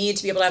 They need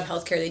to be able to have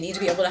healthcare. They need to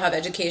be able to have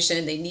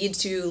education. They need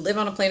to live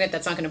on a planet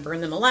that's not going to burn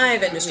them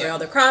alive and destroy all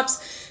their crops.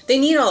 They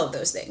need all of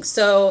those things.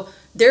 So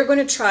they're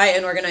going to try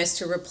and organize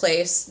to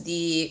replace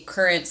the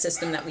current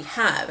system that we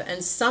have.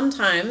 And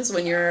sometimes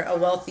when you're a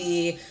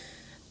wealthy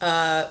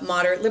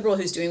moderate liberal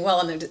who's doing well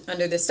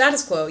under the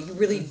status quo, you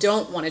really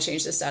don't want to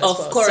change the status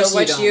quo. Of course so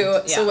what you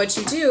don't. So what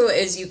you do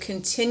is you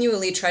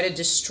continually try to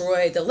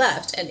destroy the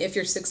left, and if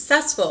you're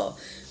successful,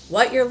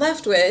 what you're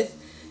left with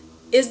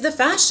is the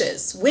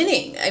fascists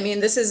winning. I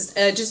mean, this is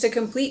just a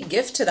complete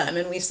gift to them,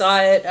 and we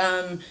saw it.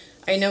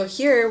 I know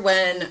here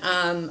when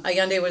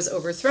Allende was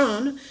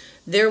overthrown,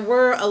 there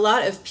were a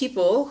lot of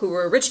people who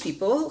were rich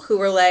people who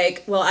were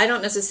like, well, I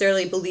don't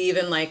necessarily believe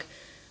in like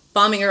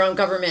bombing our own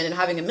government and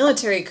having a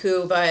military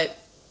coup, but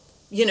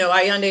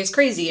Allende is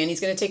crazy and he's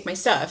going to take my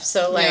stuff.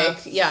 So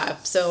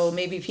so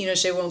maybe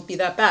Pinochet won't be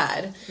that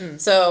bad.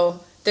 So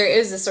there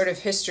is this sort of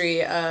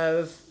history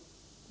of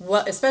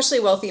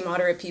especially wealthy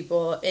moderate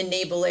people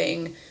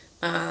enabling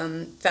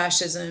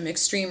fascism,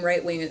 extreme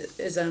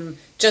right-wingism,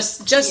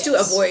 just to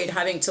avoid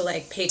having to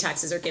like pay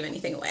taxes or give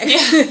anything away.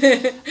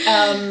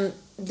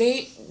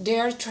 They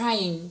are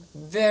trying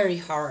very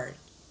hard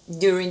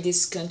during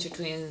this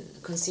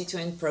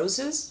constituent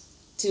process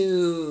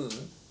to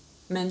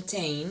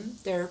maintain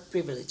their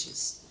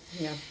privileges.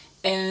 Yeah.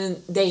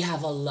 And they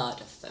have a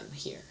lot of them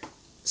here.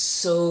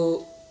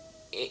 So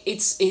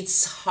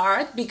it's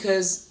hard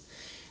because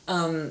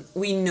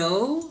we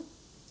know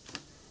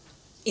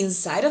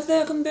inside of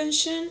the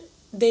convention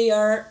they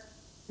are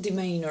the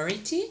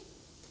minority,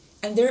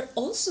 and they're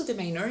also the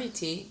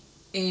minority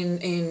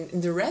in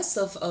the rest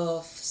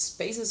of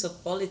spaces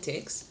of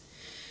politics,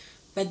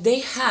 but they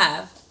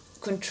have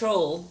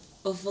control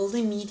of all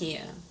the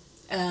media.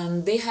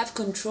 They have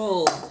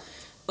control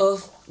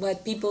of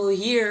what people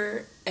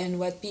hear and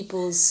what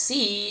people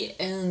see,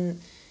 and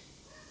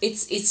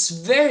it's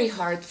very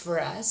hard for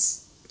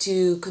us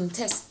to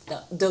contest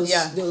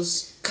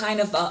those kind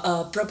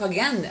of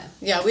propaganda.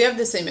 Yeah, we have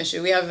the same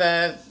issue. We have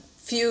a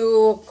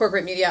few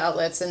corporate media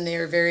outlets, and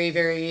they're very,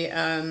 very.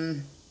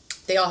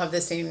 They all have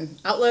the same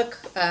outlook.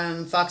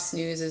 Fox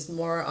News is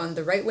more on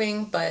the right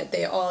wing, but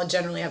they all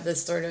generally have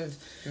this sort of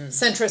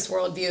centrist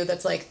worldview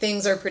that's like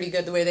things are pretty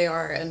good the way they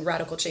are, and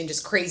radical change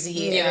is crazy.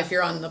 Yeah. And if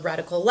you're on the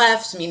radical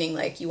left, meaning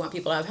like you want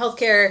people to have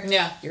healthcare,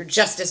 Yeah. you're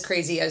just as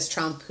crazy as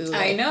Trump, who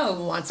I know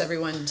wants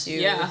everyone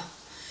to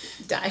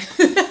die.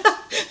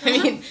 I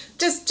mean,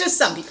 just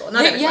some people,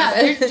 not everyone.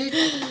 Yeah, But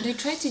they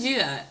try to do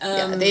that.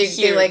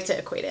 they like to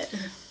equate it.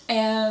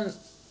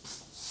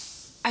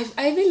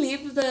 I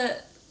believe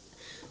that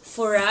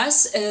for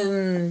us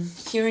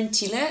here in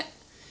Chile,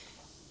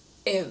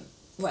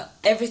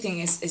 everything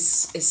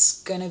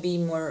is gonna be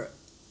more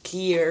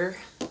clear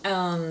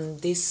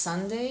this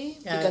Sunday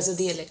because of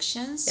the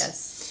elections.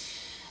 Yes.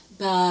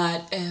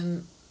 But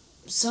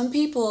some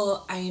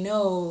people I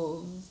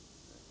know,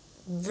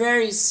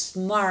 very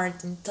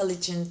smart,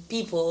 intelligent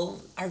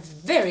people, are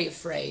very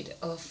afraid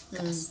of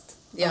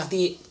of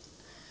the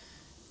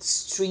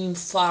extreme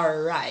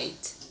far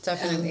right.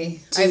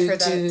 Definitely. I've heard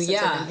that since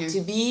I've been here.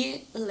 To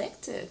be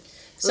elected.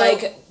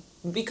 So-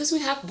 Because we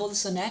have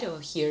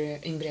Bolsonaro here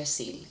in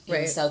Brazil,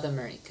 in South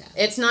America.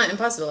 It's not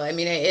impossible. I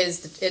mean, it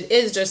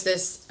is just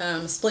this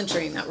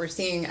splintering that we're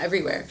seeing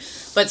everywhere.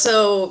 But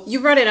so you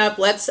brought it up.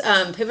 Let's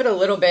pivot a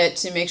little bit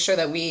to make sure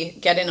that we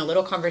get in a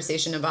little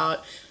conversation about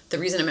the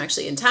reason I'm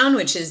actually in town,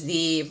 which is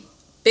the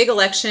big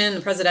election,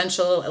 the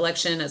presidential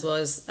election, as well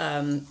as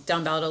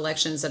down ballot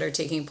elections that are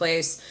taking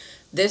place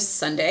this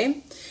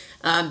Sunday.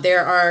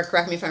 There are,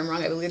 correct me if I'm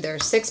wrong, I believe there are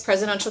 6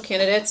 presidential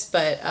candidates,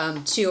 but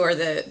 2 are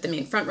the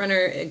main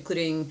frontrunner,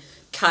 including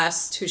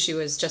Cast, who she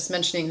was just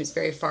mentioning, who's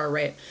very far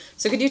right.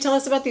 So could you tell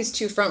us about these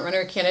 2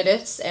 frontrunner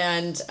candidates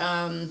and,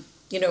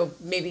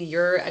 maybe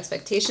your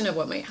expectation of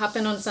what might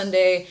happen on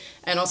Sunday,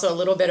 and also a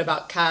little bit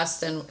about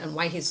Cast and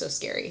why he's so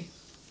scary?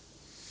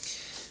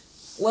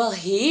 Well,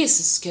 he is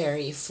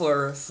scary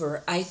for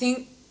I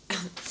think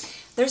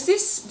there's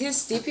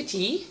this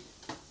deputy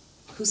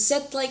who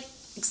said like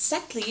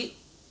exactly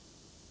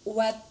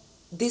what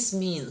this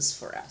means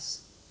for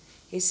us.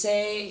 He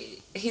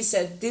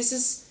said this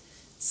is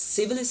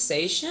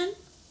civilization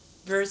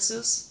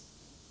versus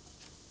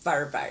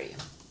barbarian.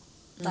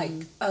 Like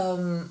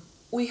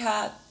we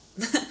have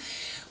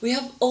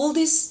all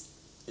this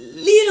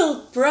little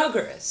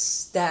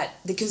progress that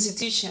the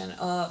constitution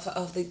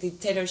of the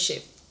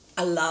dictatorship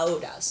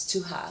allowed us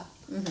to have.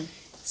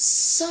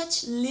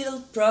 Such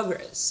little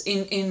progress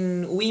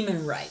in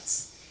women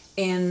rights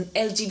and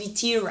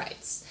LGBT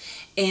rights,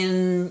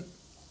 and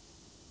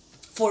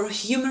for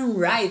human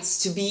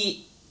rights to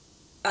be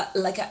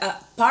like a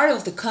part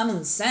of the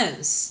common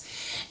sense.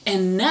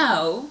 And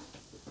now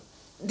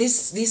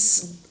this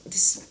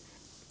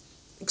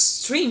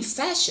extreme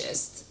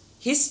fascist.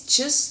 He's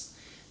just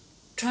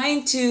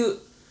trying to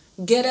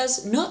get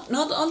us not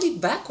only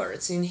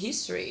backwards in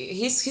history.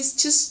 He's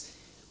just,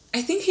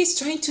 I think he's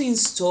trying to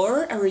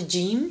install a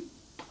regime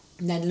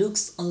that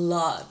looks a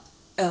lot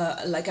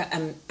like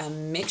a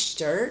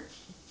mixture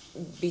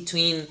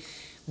between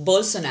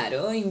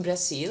Bolsonaro in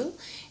Brazil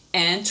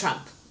and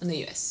Trump in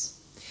the US.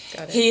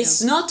 Got it,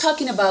 He's not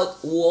talking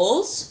about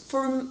walls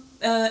for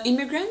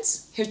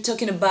immigrants. He's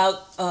talking about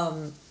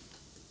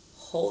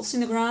holes in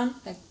the ground,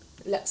 like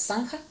la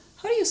zanja.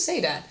 How do you say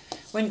that?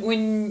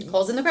 When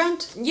Holes in the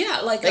ground?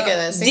 yeah, like a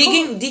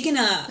sinkhole? digging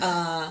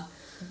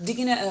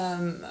a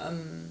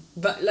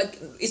but like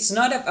it's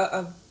not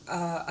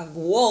a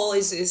wall.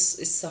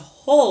 It's a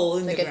hole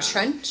in Like the a ground.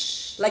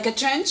 trench? Like a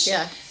trench.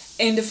 Yeah.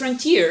 In the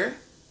frontier.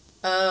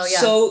 Oh, yeah.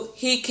 So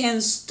he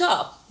can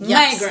stop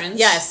Yes. migrants.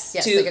 Yes,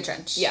 to, like a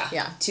trench. Yeah.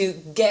 Yeah. To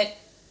get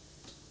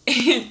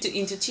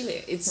into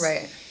Chile. It's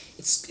Right.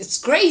 It's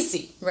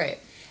crazy. Right.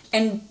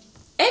 And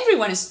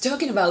everyone is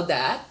talking about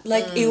that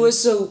like it was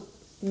so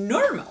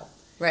normal.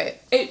 Right.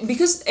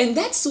 And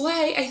that's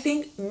why I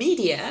think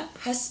media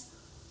has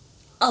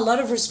a lot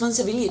of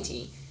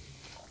responsibility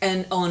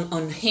and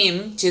on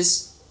him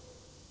just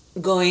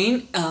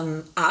going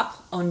up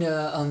on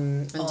the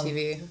On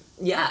TV.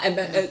 yeah,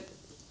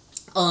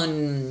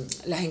 on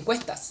las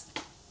encuestas,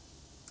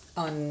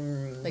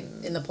 on Like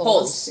in the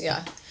polls.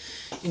 Yeah.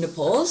 in the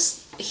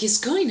polls, he's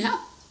going up,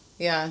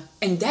 Yeah.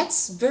 and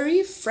that's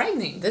very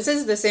frightening. This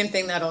is the same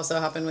thing that also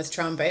happened with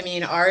Trump. I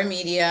mean, our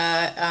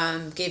media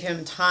gave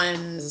him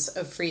tons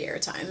of free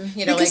airtime.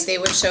 You know, Because- like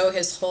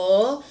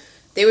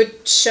they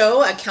would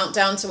show a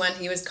countdown to when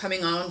he was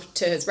coming on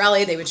to his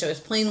rally. They would show his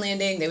plane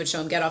landing. They would show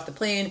him get off the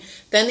plane.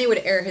 Then they would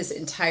air his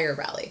entire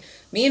rally.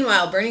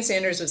 Meanwhile, Bernie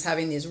Sanders was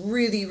having these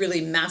really,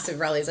 really massive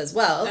rallies as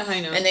well.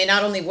 I know. And they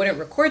not only wouldn't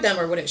record them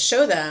or wouldn't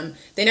show them,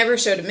 they never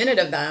showed a minute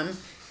of them.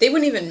 They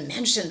wouldn't even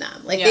mention them.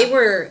 Like, they Yeah.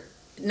 were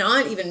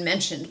not even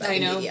mentioned by I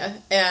the know. media.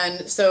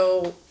 And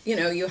so, you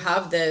know, you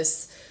have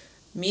this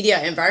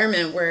media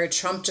environment where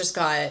Trump just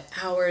got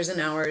hours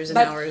and hours and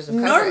But hours of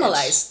coverage.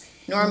 normalized.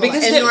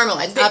 Because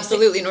Normalized.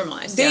 Absolutely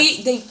normalized.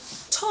 Yes. They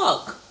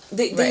talk.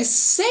 They Right.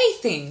 say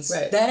things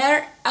Right. that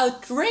are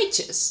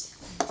outrageous,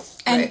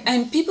 and Right.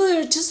 and people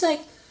are just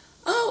like,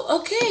 oh,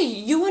 okay,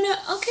 you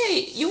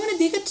wanna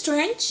dig a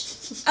trench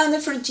on the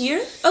frontier?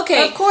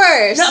 Okay, Of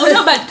course.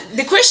 No, but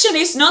the question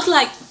is not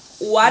like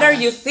what are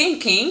you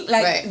thinking?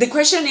 Like Right. the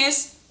question is,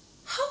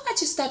 how much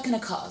is that gonna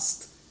cost?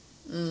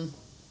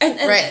 And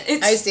Right.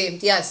 it's I see.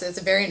 Yes, it's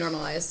very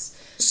normalized.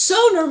 so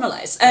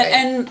normalized, Right.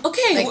 and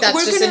okay, Like, that's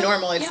we're just gonna, a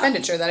normal yeah.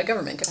 expenditure that a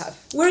government could have.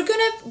 We're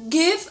gonna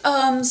give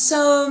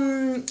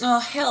some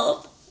help,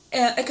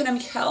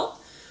 economic help,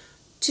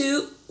 to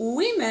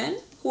women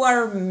who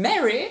are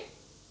married,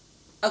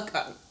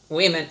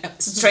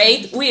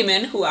 straight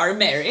women who are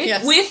married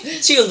Yes. with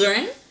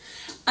children.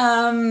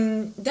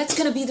 That's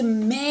gonna be the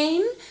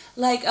main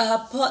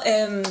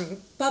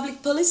public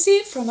policy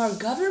from our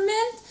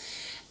government,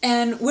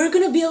 and we're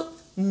gonna build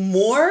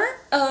more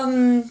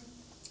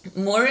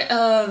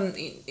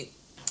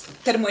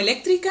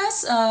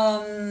thermoeléctricas,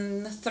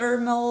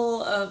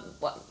 thermal.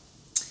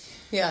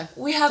 Yeah.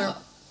 We have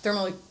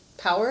thermal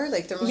power,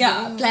 like thermal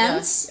Yeah, heating?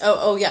 plants. Yeah.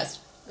 Oh, yes.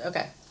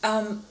 Okay.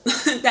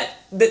 that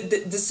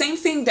the same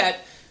thing that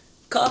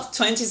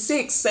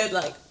COP26 said,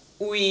 like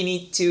we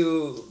need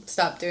to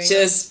Stop doing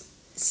just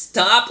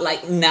stop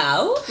like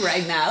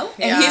right now.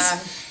 And Yeah.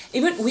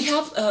 even we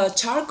have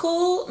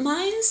charcoal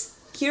mines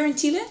here in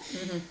Chile.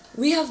 Mm-hmm.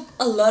 We have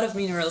a lot of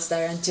minerals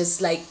that are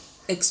just like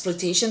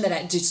exploitation that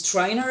are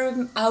destroying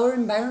our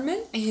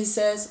environment. And he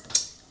says,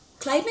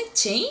 climate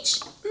change?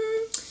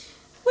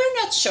 We're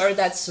not sure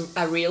that's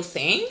a real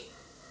thing.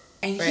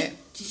 And Right.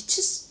 he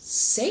just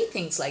say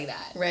things like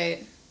that.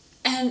 Right.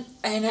 And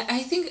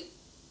I think,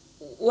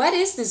 what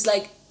is this?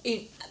 Like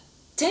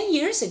 10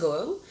 years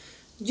ago,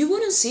 you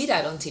wouldn't see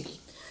that on TV.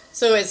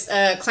 So is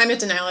climate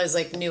denial is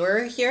like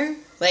newer here?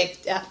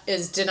 Like,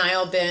 is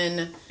denial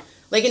been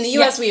like in the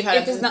U.S. we've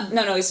had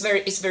no, it's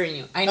very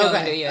new. I know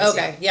in the U.S.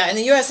 Okay, yeah. In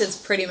the U.S. it's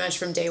pretty much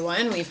from day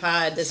one. We've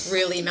had this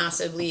really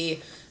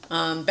massively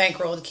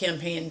bankrolled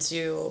campaign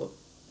to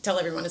tell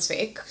everyone it's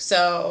fake.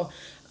 So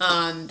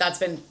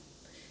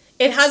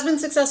it has been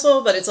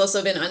successful, but it's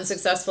also been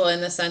unsuccessful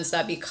in the sense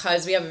that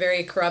because we have a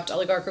very corrupt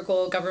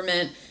oligarchical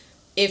government,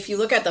 if you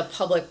look at the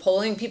public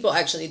polling, people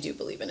actually do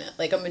believe in it.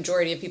 Like a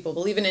majority of people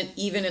believe in it,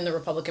 even in the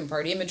Republican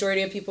Party, a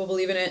majority of people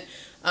believe in it.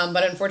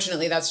 But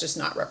unfortunately, that's just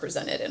not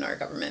represented in our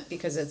government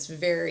because it's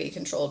very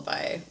controlled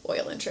by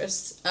oil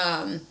interests.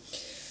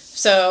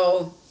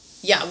 So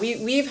yeah,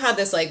 we've had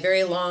this like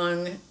very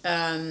long.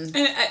 And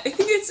I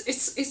think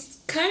it's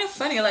kind of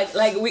funny,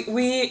 like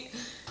we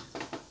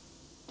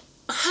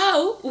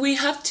how we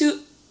have to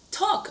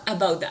talk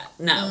about that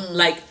now,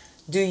 like.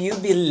 Do you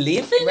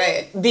believe in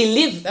it?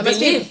 Believe. That must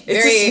be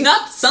it's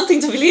not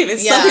something to believe.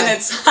 It's something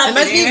that's happening. It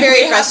must be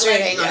very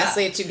frustrating, like,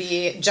 honestly, to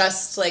be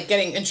just like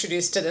getting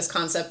introduced to this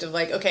concept of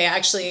like, okay,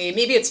 actually,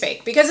 maybe it's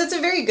fake because it's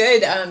a very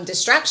good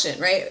distraction,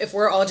 right? If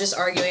we're all just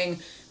arguing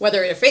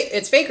whether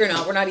it's fake or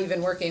not, we're not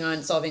even working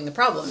on solving the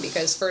problem,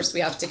 because first we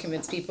have to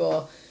convince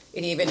people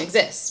it even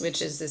exists,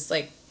 which is this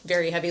like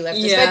very heavy lift,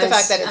 despite the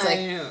fact that it's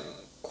like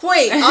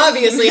quite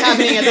obviously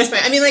happening at this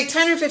point. I mean, like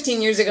 10 or 15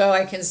 years ago,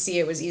 I can see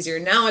it was easier.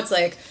 Now it's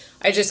like,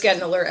 I just get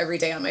an alert every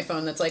day on my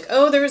phone that's like,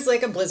 oh, there was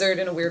like a blizzard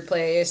in a weird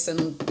place,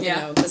 and you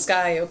know, the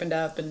sky opened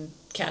up and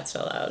cats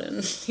fell out,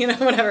 and you know,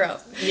 whatever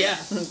else. Yeah.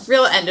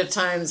 Real end of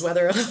times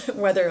weather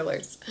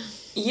alerts.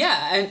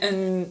 Yeah,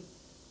 and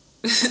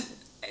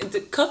the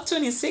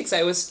COP26,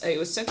 I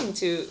was talking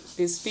to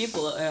these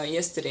people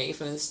yesterday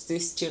from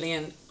this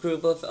Chilean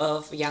group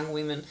of young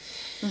women,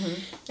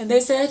 and they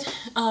said,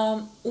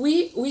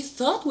 we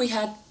thought we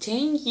had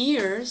 10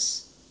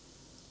 years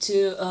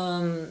to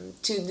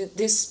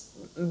this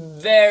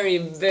very,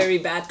 very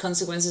bad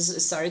consequences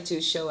started to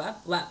show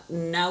up. Well,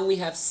 now we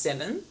have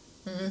 7,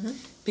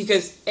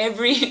 because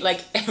every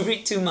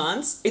 2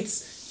 months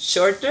it's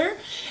shorter.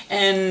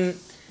 And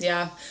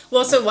yeah,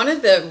 well, so one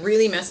of the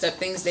really messed up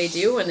things they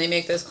do when they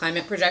make those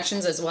climate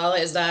projections as well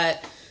is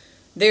that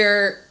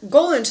their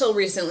goal until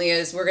recently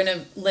is we're going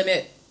to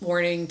limit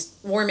warming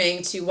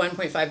to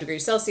 1.5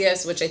 degrees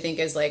Celsius, which I think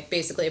is like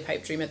basically a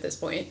pipe dream at this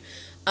point.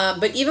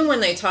 But even when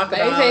they talk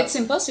about... it's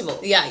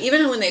impossible. Yeah,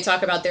 even when they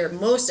talk about their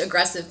most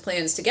aggressive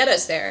plans to get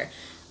us there,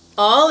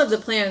 all of the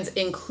plans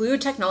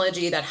include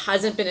technology that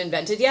hasn't been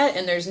invented yet,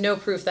 and there's no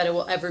proof that it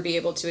will ever be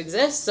able to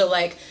exist. So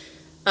like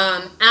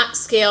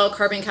at-scale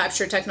carbon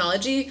capture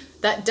technology,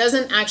 that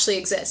doesn't actually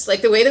exist.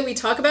 Like the way that we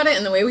talk about it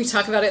and the way we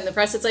talk about it in the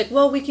press, it's like,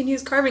 well, we can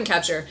use carbon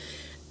capture.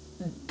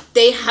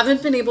 They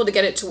haven't been able to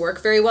get it to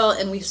work very well,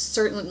 and we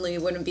certainly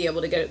wouldn't be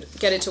able to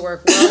get it to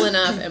work well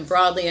enough and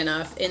broadly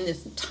enough in the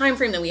time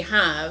frame that we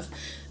have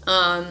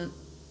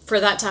for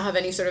that to have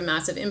any sort of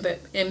massive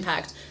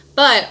impact.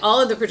 But all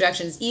of the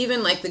projections,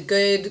 even like the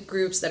good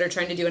groups that are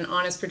trying to do an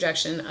honest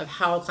projection of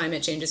how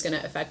climate change is going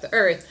to affect the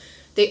Earth,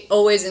 they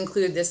always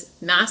include this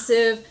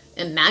massive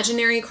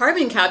imaginary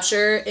carbon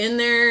capture in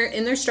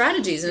their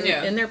strategies and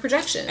in their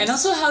projections. And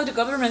also how the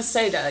government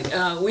say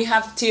that we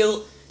have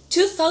till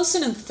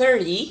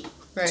 2030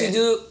 to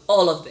do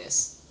all of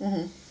this.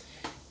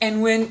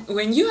 And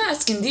when you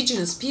ask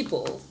indigenous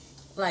people,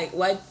 like,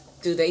 what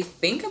do they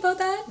think about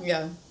that?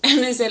 Yeah.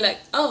 And they say like,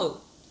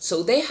 oh,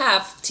 so they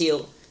have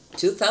till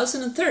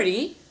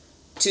 2030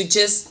 to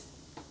just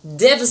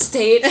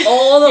devastate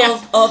all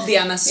of the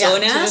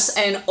Amazonas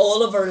and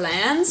all of our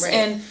lands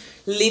and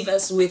leave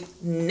us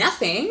with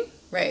nothing.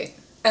 Right.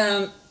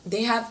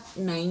 They have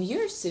 9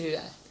 years to do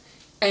that.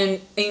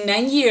 And in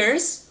 9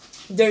 years,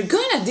 they're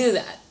gonna do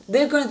that.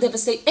 They're going to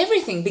devastate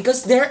everything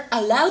because they're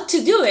allowed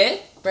to do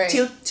it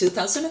till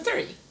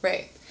 2030.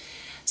 Right.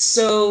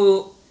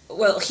 So,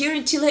 well, here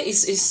in Chile,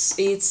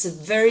 it's a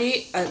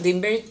very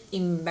the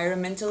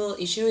environmental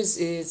issue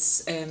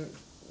is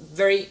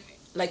very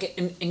like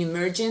an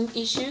emergent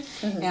issue.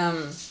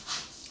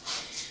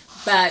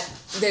 But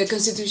the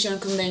Constitutional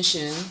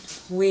Convention,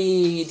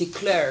 we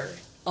declare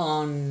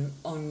on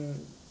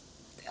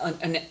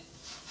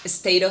a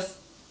state of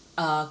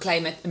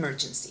climate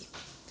emergency.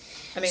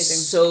 Amazing.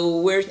 So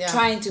we're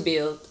trying to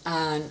build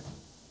an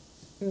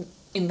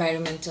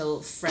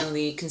environmental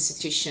friendly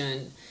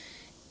constitution,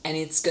 and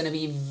it's going to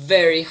be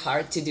very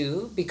hard to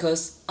do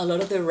because a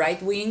lot of the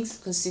right-wing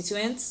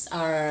constituents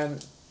are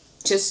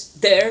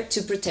just there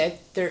to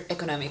protect their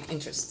economic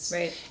interests.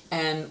 Right.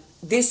 And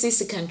this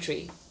is a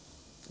country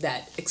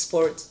that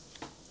exports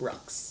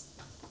rocks.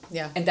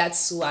 Yeah. And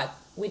that's what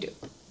we do.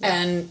 Yeah.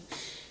 And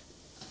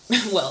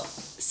well,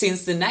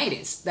 since the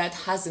 90s, that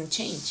hasn't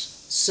changed.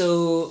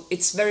 So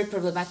it's very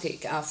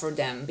problematic for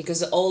them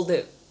because all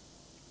the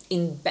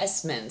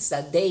investments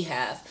that they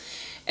have,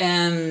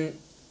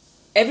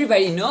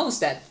 everybody knows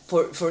that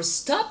for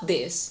stop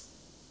this,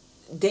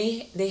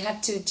 they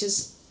have to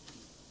just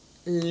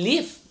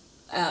leave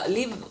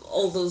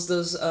all those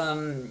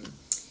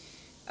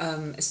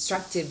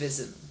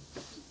extractivism.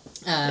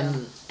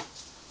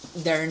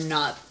 They're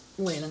not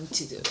willing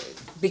to do it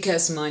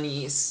because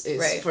money is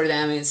for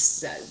them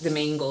is the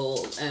main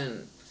goal.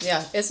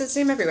 Yeah, it's the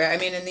same everywhere. I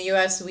mean, in the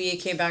U.S., we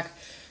came back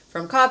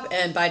from COP,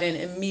 and Biden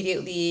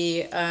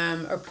immediately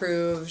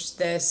approved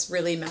this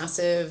really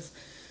massive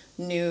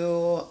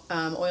new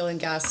oil and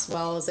gas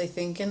wells, I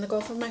think, in the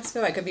Gulf of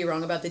Mexico. I could be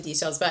wrong about the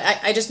details, but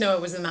I just know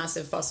it was a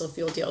massive fossil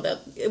fuel deal that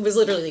it was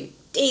literally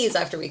days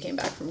after we came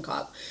back from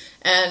COP.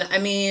 And I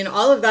mean,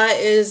 all of that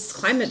is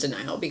climate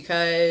denial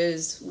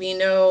because we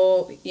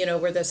know,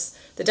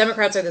 the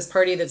Democrats are this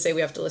party that say we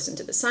have to listen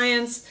to the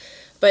science.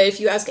 But if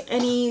you ask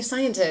any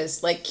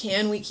scientist, like,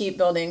 can we keep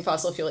building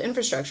fossil fuel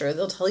infrastructure?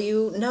 They'll tell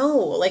you no.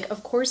 Like,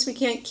 of course we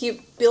can't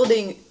keep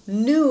building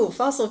new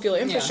fossil fuel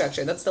infrastructure.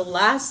 Yeah. That's the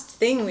last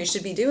thing we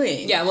should be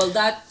doing. Yeah, well,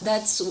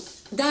 that's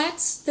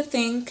the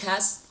thing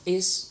CAST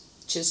is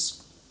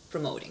just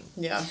promoting.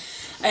 Yeah.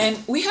 And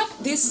we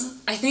have this,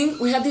 I think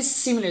we have this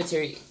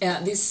similarity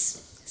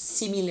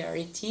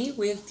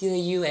with the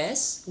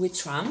US, with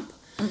Trump.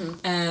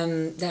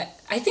 That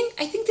I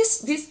think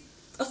this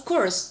of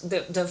course,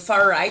 the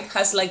far right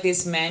has like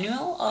this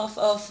manual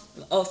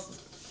of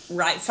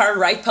far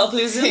right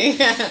populism,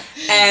 Yeah.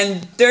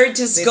 and they're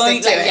just They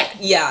going stick to like,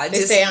 it. yeah, They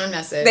just, stay on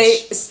message. they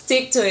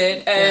stick to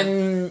it.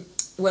 And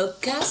well,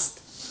 Cast,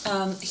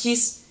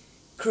 he's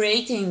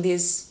creating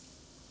this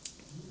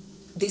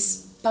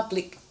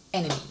public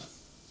enemy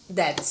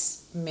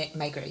that's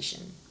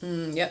migration.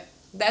 Yep.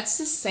 That's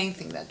the same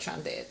thing that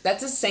Trump did.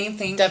 That's the same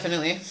thing.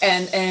 Definitely.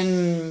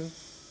 And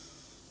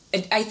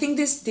I think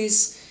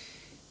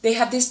they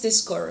have this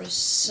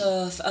discourse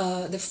of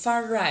the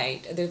far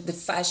right, the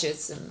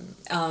fascism,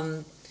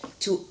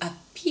 to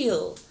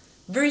appeal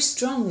very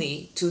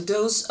strongly to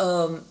those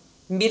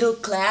middle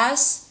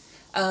class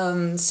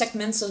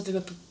segments of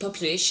the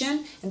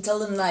population, and tell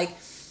them like,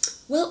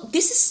 well,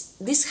 this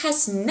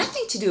has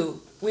nothing to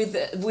do with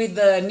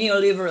the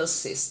neoliberal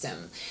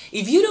system.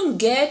 If you don't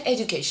get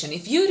education,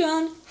 if you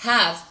don't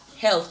have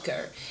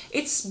healthcare,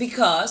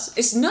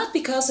 it's not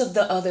because of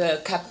the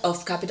other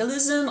of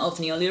capitalism, of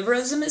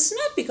neoliberalism. It's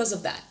not because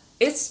of that.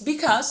 It's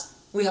because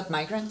we have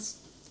migrants,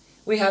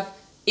 we have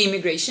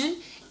immigration,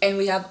 and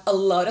we have a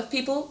lot of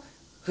people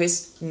who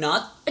is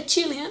not a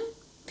Chilean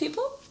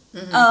people,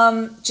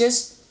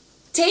 just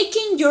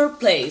taking your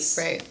place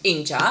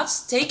in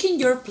jobs, taking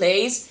your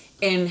place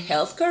in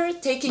healthcare,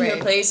 taking your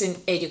place in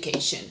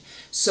education.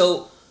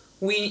 So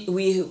we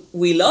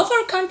love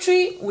our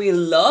country, we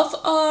love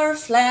our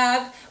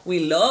flag, we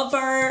love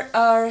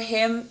our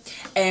hymn,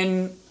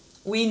 and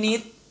we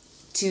need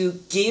to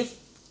give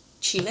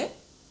Chile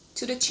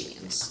to the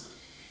Chileans.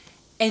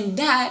 And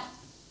that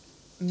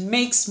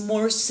makes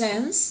more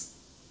sense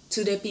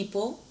to the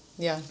people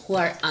who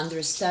are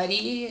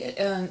understudied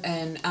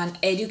and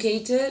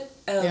uneducated.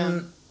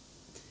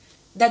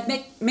 That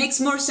makes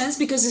more sense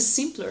because it's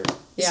simpler.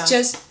 It's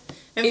just...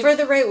 And for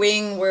the right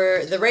wing,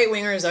 where the right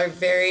wingers are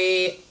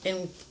very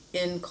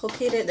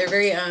inculcated, they're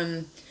very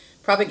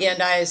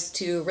propagandized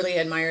to really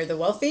admire the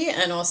wealthy,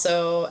 and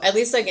also, at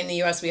least like in the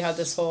U.S., we have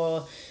this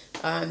whole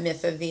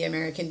myth of the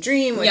American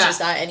dream, which is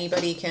that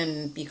anybody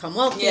can become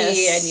wealthy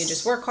and you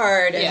just work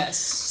hard. And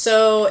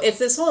so it's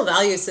this whole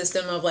value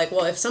system of like,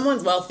 well, if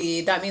someone's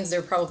wealthy, that means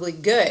they're probably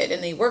good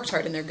and they worked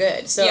hard and they're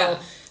good. So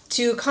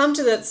to come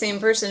to that same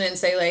person and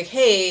say like,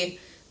 hey,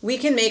 we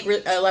can make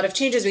a lot of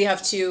changes. We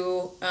have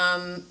to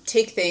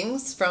take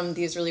things from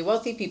these really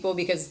wealthy people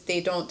because they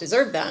don't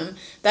deserve them.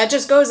 That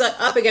just goes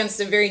up against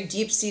a very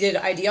deep-seated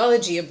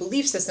ideology, a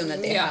belief system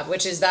that they have,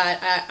 which is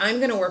that I'm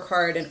going to work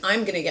hard and I'm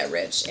going to get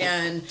rich.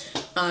 And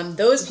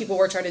those people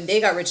worked hard and they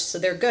got rich, so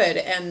they're good.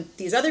 And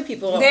these other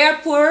people... They're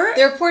poor.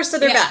 They're poor, so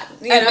they're bad.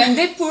 You know? And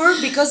they're poor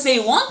because they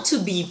want to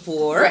be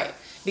poor. Right.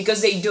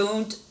 Because they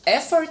don't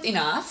effort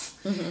enough.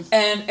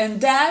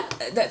 And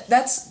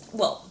that's...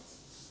 Well...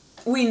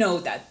 We know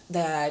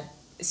that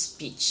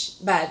speech,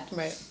 but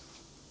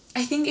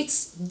I think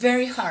it's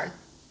very hard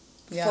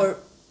for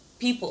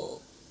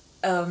people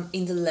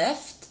in the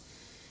left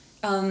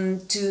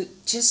to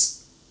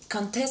just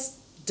contest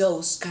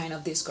those kind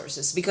of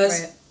discourses,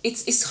 because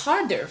it's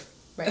harder.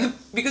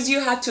 Because you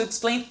have to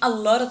explain a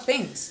lot of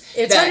things.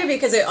 It's harder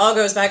because it all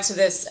goes back to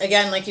this,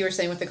 again, like you were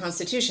saying with the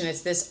Constitution,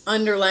 it's this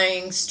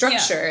underlying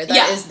structure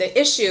that is the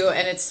issue,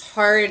 and it's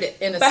hard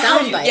in a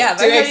soundbite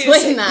to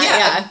explain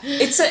that.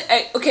 It's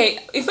okay,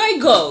 if I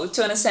go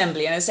to an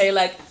assembly and I say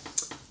like,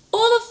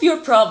 all of your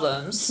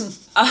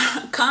problems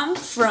come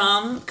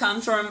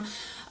from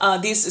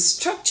this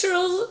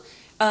structural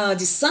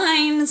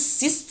design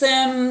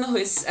system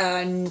with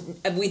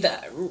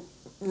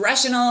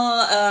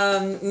rational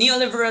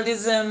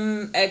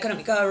neoliberalism,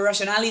 economic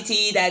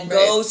rationality that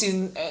goes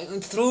in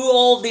through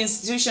all the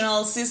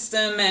institutional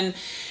system, and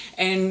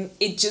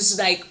it just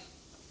like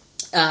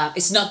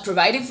it's not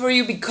provided for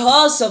you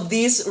because of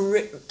this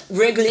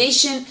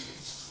regulation,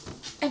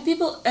 and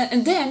people,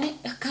 and then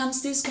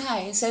comes this guy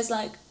and says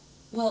like,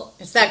 well,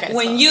 it's that guy's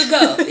when fault. you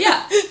go,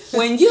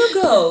 when you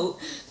go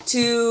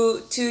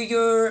to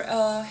your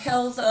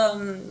health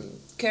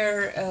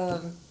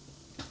care.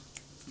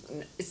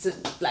 It's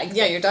like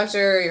your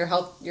doctor, your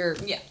healthcare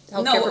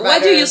provider.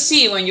 What do you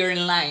see when you're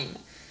in line?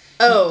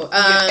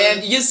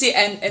 And you see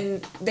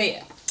and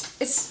they,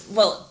 it's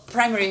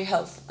primary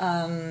health.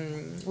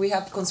 We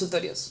have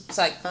consultorios. It's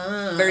like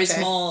very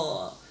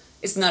small.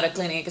 It's not a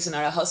clinic. It's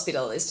not a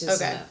hospital. It's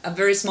just a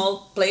very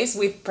small place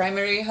with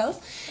primary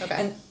health.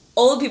 And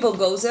all people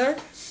go there.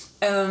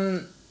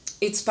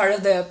 It's part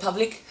of the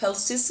public health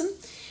system.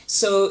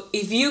 So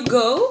if you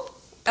go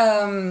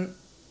and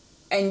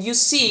you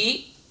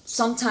see.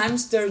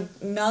 Sometimes they're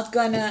not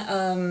gonna,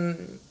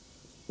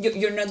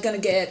 you're not gonna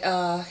get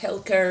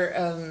healthcare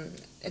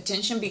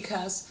attention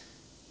because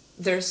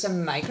there's a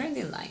migrant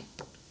in line.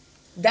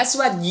 That's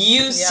what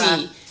you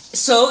see.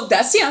 So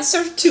that's the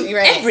answer to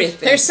everything.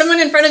 There's someone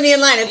in front of me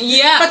in line.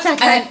 Fuck that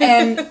guy.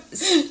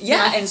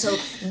 And so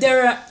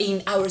they're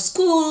in our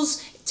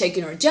schools,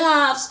 taking our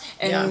jobs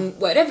and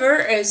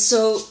whatever.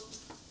 So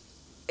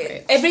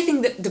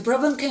everything, the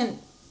problem can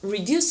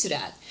reduce to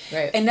that.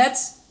 And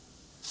that's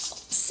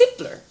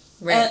simpler.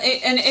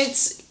 And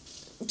it's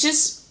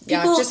just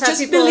people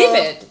just believe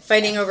it.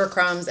 Fighting over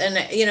crumbs. And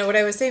you know what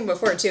I was saying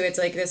before too, it's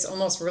like this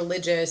almost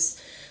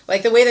religious,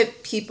 like the way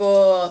that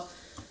people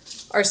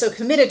are so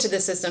committed to the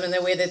system, and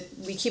the way that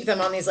we keep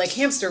them on these like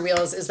hamster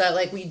wheels is that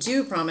like we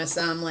do promise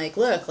them like,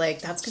 look,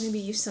 like that's going to be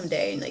you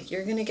someday, and like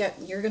you're going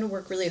to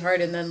work really hard,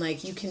 and then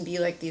like you can be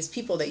like these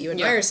people that you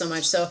admire so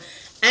much. So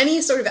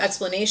any sort of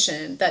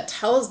explanation that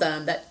tells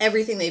them that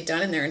everything they've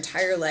done in their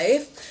entire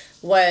life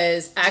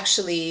was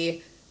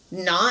actually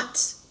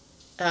not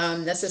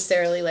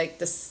necessarily like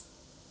this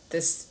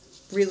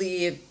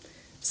really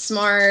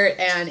smart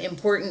and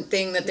important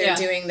thing that they're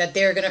doing, that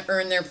they're going to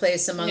earn their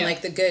place among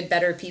like the good,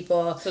 better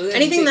people. So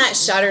anything that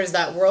shatters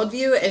that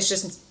worldview is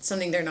just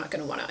something they're not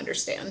going to want to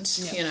understand,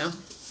 you know?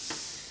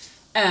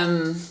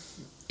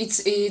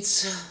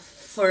 It's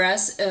for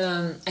us,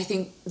 I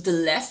think the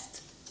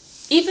left,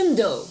 even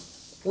though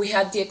we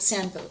had the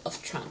example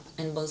of Trump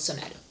and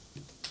Bolsonaro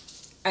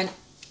and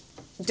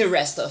the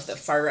rest of the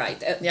far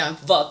right,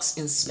 Vox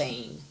in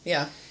Spain.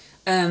 Yeah.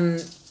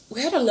 We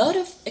had a lot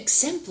of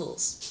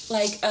examples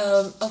like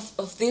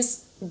of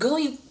this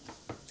going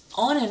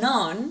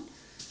on,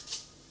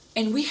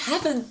 and we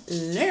haven't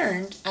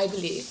learned, I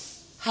believe,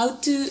 how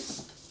to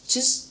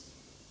just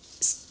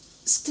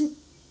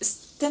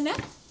stand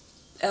up,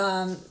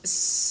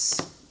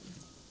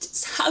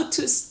 how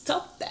to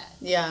stop that.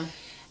 Yeah.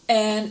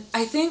 And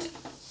I think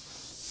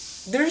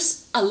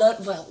there's a lot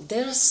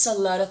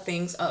of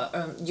things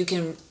you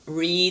can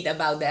read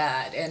about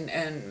that,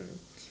 and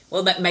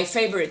well, my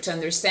favorite to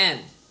understand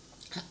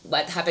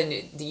what happened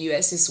in the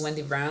US is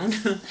Wendy Brown.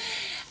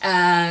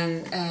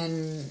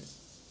 and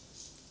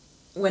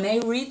when I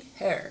read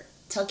her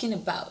talking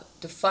about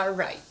the far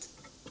right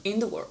in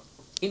the world,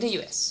 in the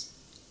US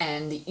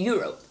and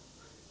Europe,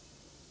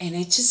 and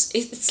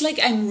it's like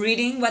I'm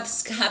reading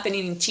what's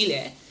happening in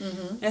Chile.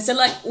 Mm-hmm. And so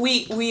like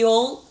we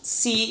all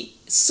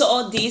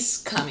saw this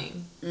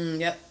coming.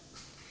 Yep.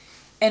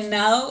 And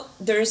now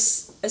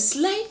there's a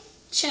slight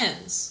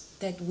chance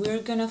that we're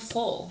gonna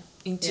fall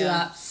into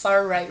a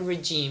far right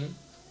regime.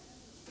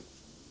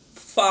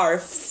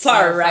 Far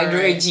right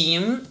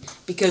regime,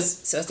 because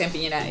Sebastián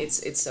Piñera,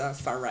 it's a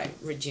far right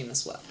regime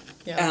as well.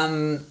 Yeah.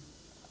 And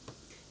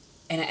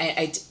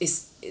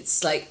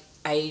it's like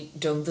I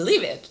don't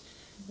believe it,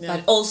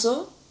 but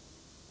also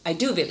I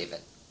do believe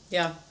it.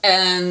 Yeah.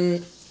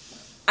 And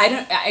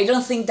I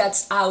don't think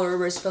that's our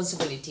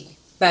responsibility,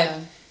 but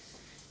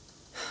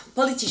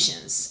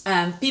politicians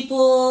and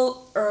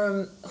people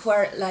who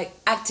are like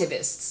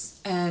activists,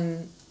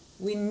 and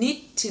we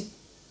need to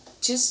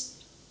just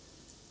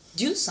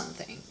do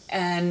something,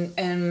 and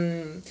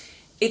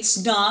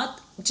it's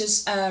not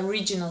just a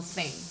regional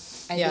thing.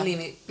 I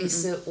believe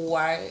it's a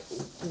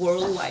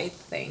worldwide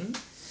thing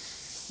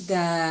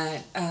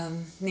that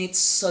needs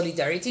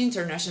solidarity,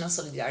 international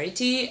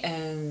solidarity,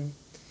 and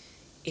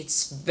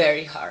it's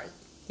very hard.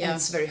 Yeah,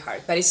 it's very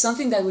hard, but it's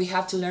something that we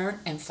have to learn,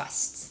 and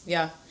fast.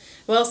 Yeah,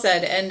 well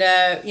said. And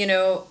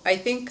I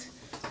think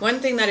one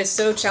thing that is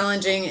so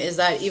challenging is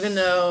that even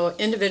though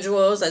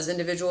individuals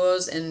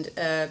and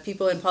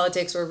people in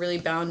politics were really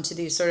bound to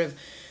these sort of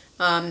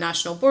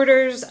national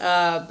borders,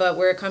 but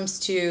when it comes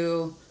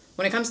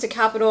to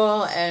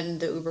capital and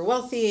the uber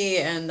wealthy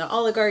and the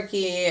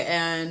oligarchy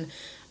and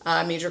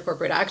major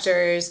corporate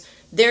actors,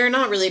 they're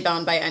not really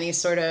bound by any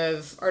sort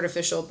of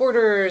artificial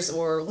borders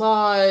or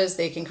laws.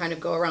 They can kind of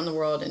go around the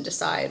world and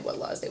decide what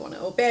laws they want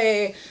to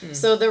obey.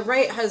 So the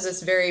right has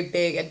this very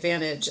big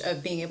advantage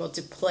of being able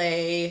to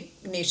play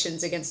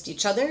nations against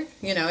each other.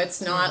 You know,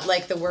 it's not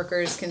like the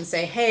workers can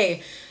say,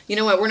 hey, you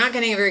know what, we're not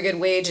getting a very good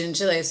wage in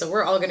Chile, so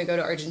we're all going to go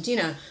to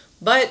Argentina.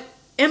 But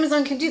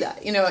Amazon can do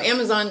that. You know,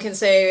 Amazon can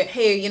say,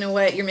 hey, you know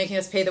what, you're making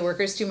us pay the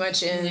workers too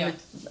much in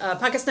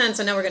Pakistan,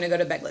 so now we're going to go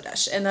to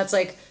Bangladesh. And that's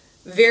like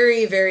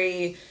very,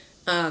 very...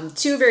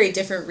 two very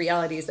different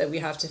realities that we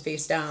have to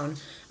face down.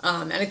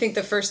 And I think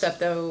the first step,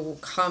 though,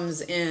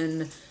 comes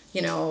in,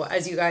 you know,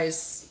 as you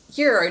guys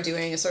here are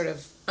doing, a sort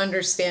of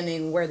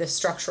understanding where the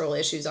structural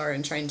issues are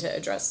and trying to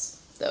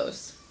address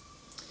those.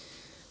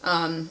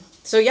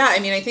 So yeah, I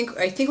mean, I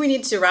think we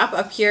need to wrap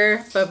up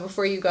here. But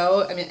before you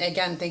go, I mean,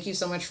 again, thank you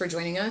so much for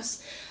joining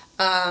us.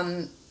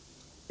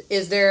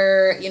 Is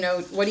there, you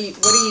know, what are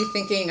you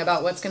thinking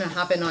about what's going to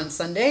happen on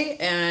Sunday?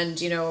 And,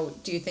 you know,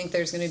 do you think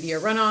there's going to be a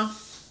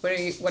runoff?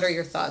 What are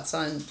your thoughts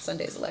on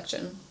Sunday's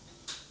election?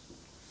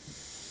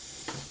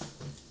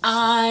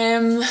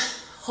 I'm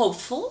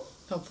hopeful.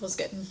 Hopeful's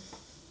good.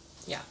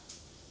 Yeah.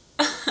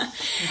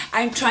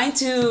 I'm trying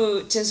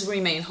to just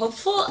remain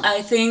hopeful.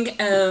 I think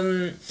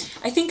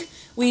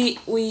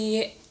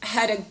we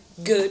had a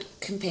good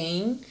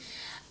campaign.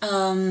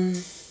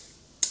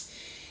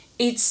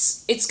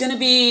 It's gonna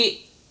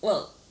be,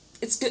 well,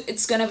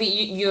 it's gonna be,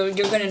 you're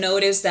gonna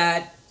notice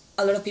that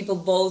a lot of people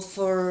vote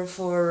for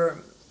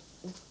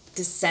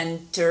the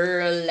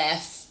center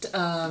left,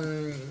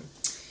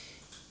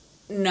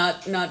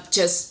 not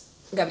just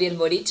Gabriel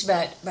Boric,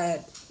 but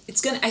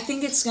I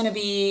think it's gonna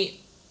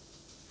be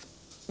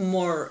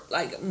more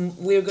like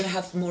we're gonna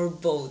have more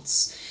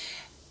votes,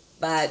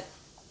 but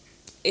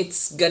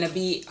it's gonna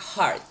be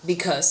hard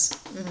because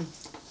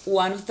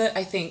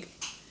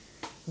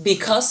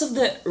because of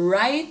the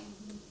right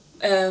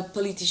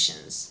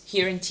politicians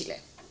here in Chile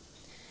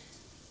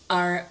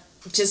are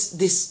just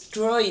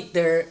destroyed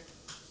their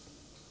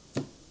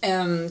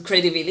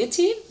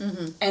credibility,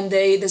 and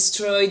they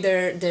destroyed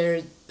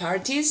their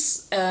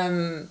parties.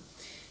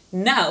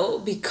 Now,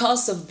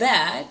 because of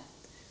that,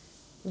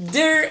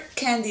 their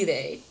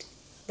candidate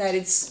that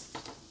it's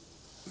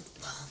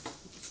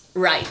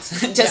right,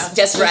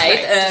 just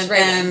right,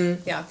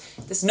 Yeah.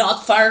 it's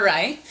not far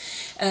right.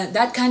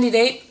 That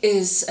candidate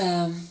is.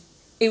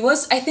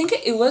 I think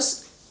it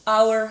was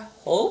our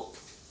hope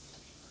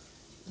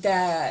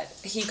that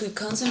he could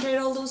concentrate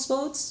all those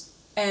votes,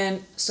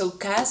 and so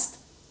Cast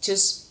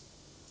just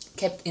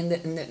kept in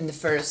the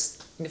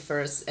first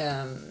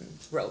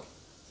row.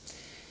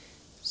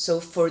 So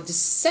for the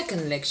second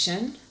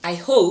election, I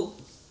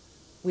hope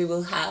we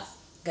will have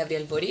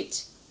Gabriel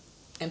Boric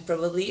and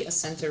probably a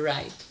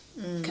center-right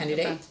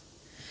candidate.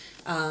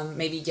 Okay.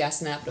 Maybe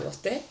Jasna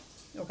Proboste,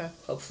 Okay.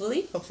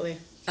 hopefully. Hopefully.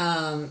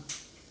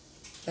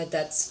 But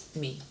that's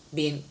me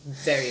being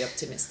very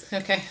optimistic.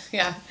 Okay.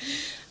 Yeah.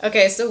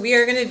 Okay. So we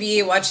are going to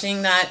be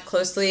watching that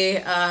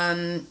closely.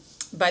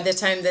 By the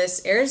time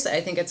this airs,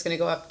 I think it's going to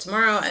go up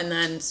tomorrow, and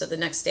then so the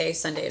next day,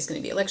 Sunday, is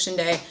going to be election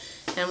day,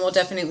 and we'll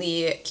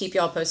definitely keep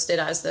y'all posted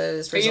as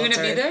those results Are you going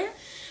to be there?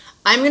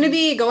 I'm going to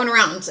be going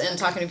around and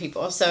talking to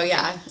people. So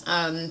yeah,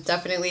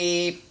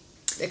 definitely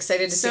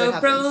excited to see what So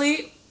happens.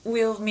 probably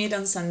we'll meet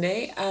on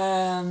Sunday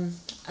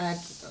at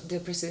the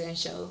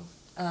presidential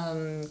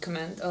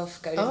command of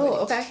Gabriel Boric.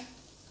 Oh, okay.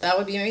 That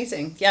would be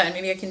amazing. Yeah, and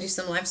maybe I can do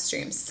some live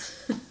streams.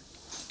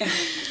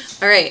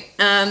 All right.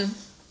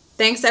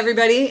 Thanks,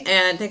 everybody,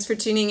 and thanks for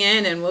tuning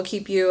in, and we'll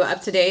keep you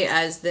up to date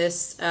as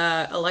this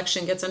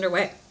election gets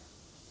underway.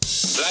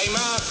 La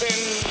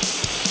imagen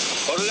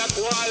por la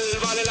cual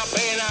vale la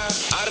pena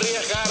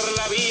arriesgar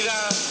la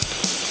vida,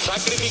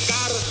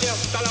 sacrificarse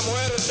hasta la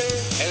muerte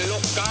en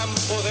los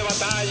campos de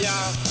batalla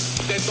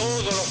de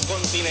todos los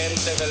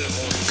continentes del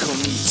mundo.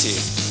 Comité,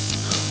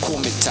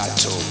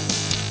 comitato,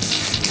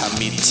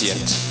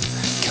 comitiet,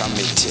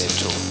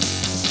 comiteto,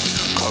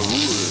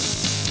 corul,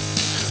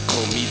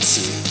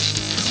 comité,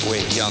 we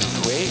young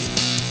way,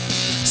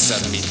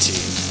 submiti,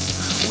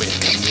 we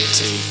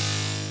committee.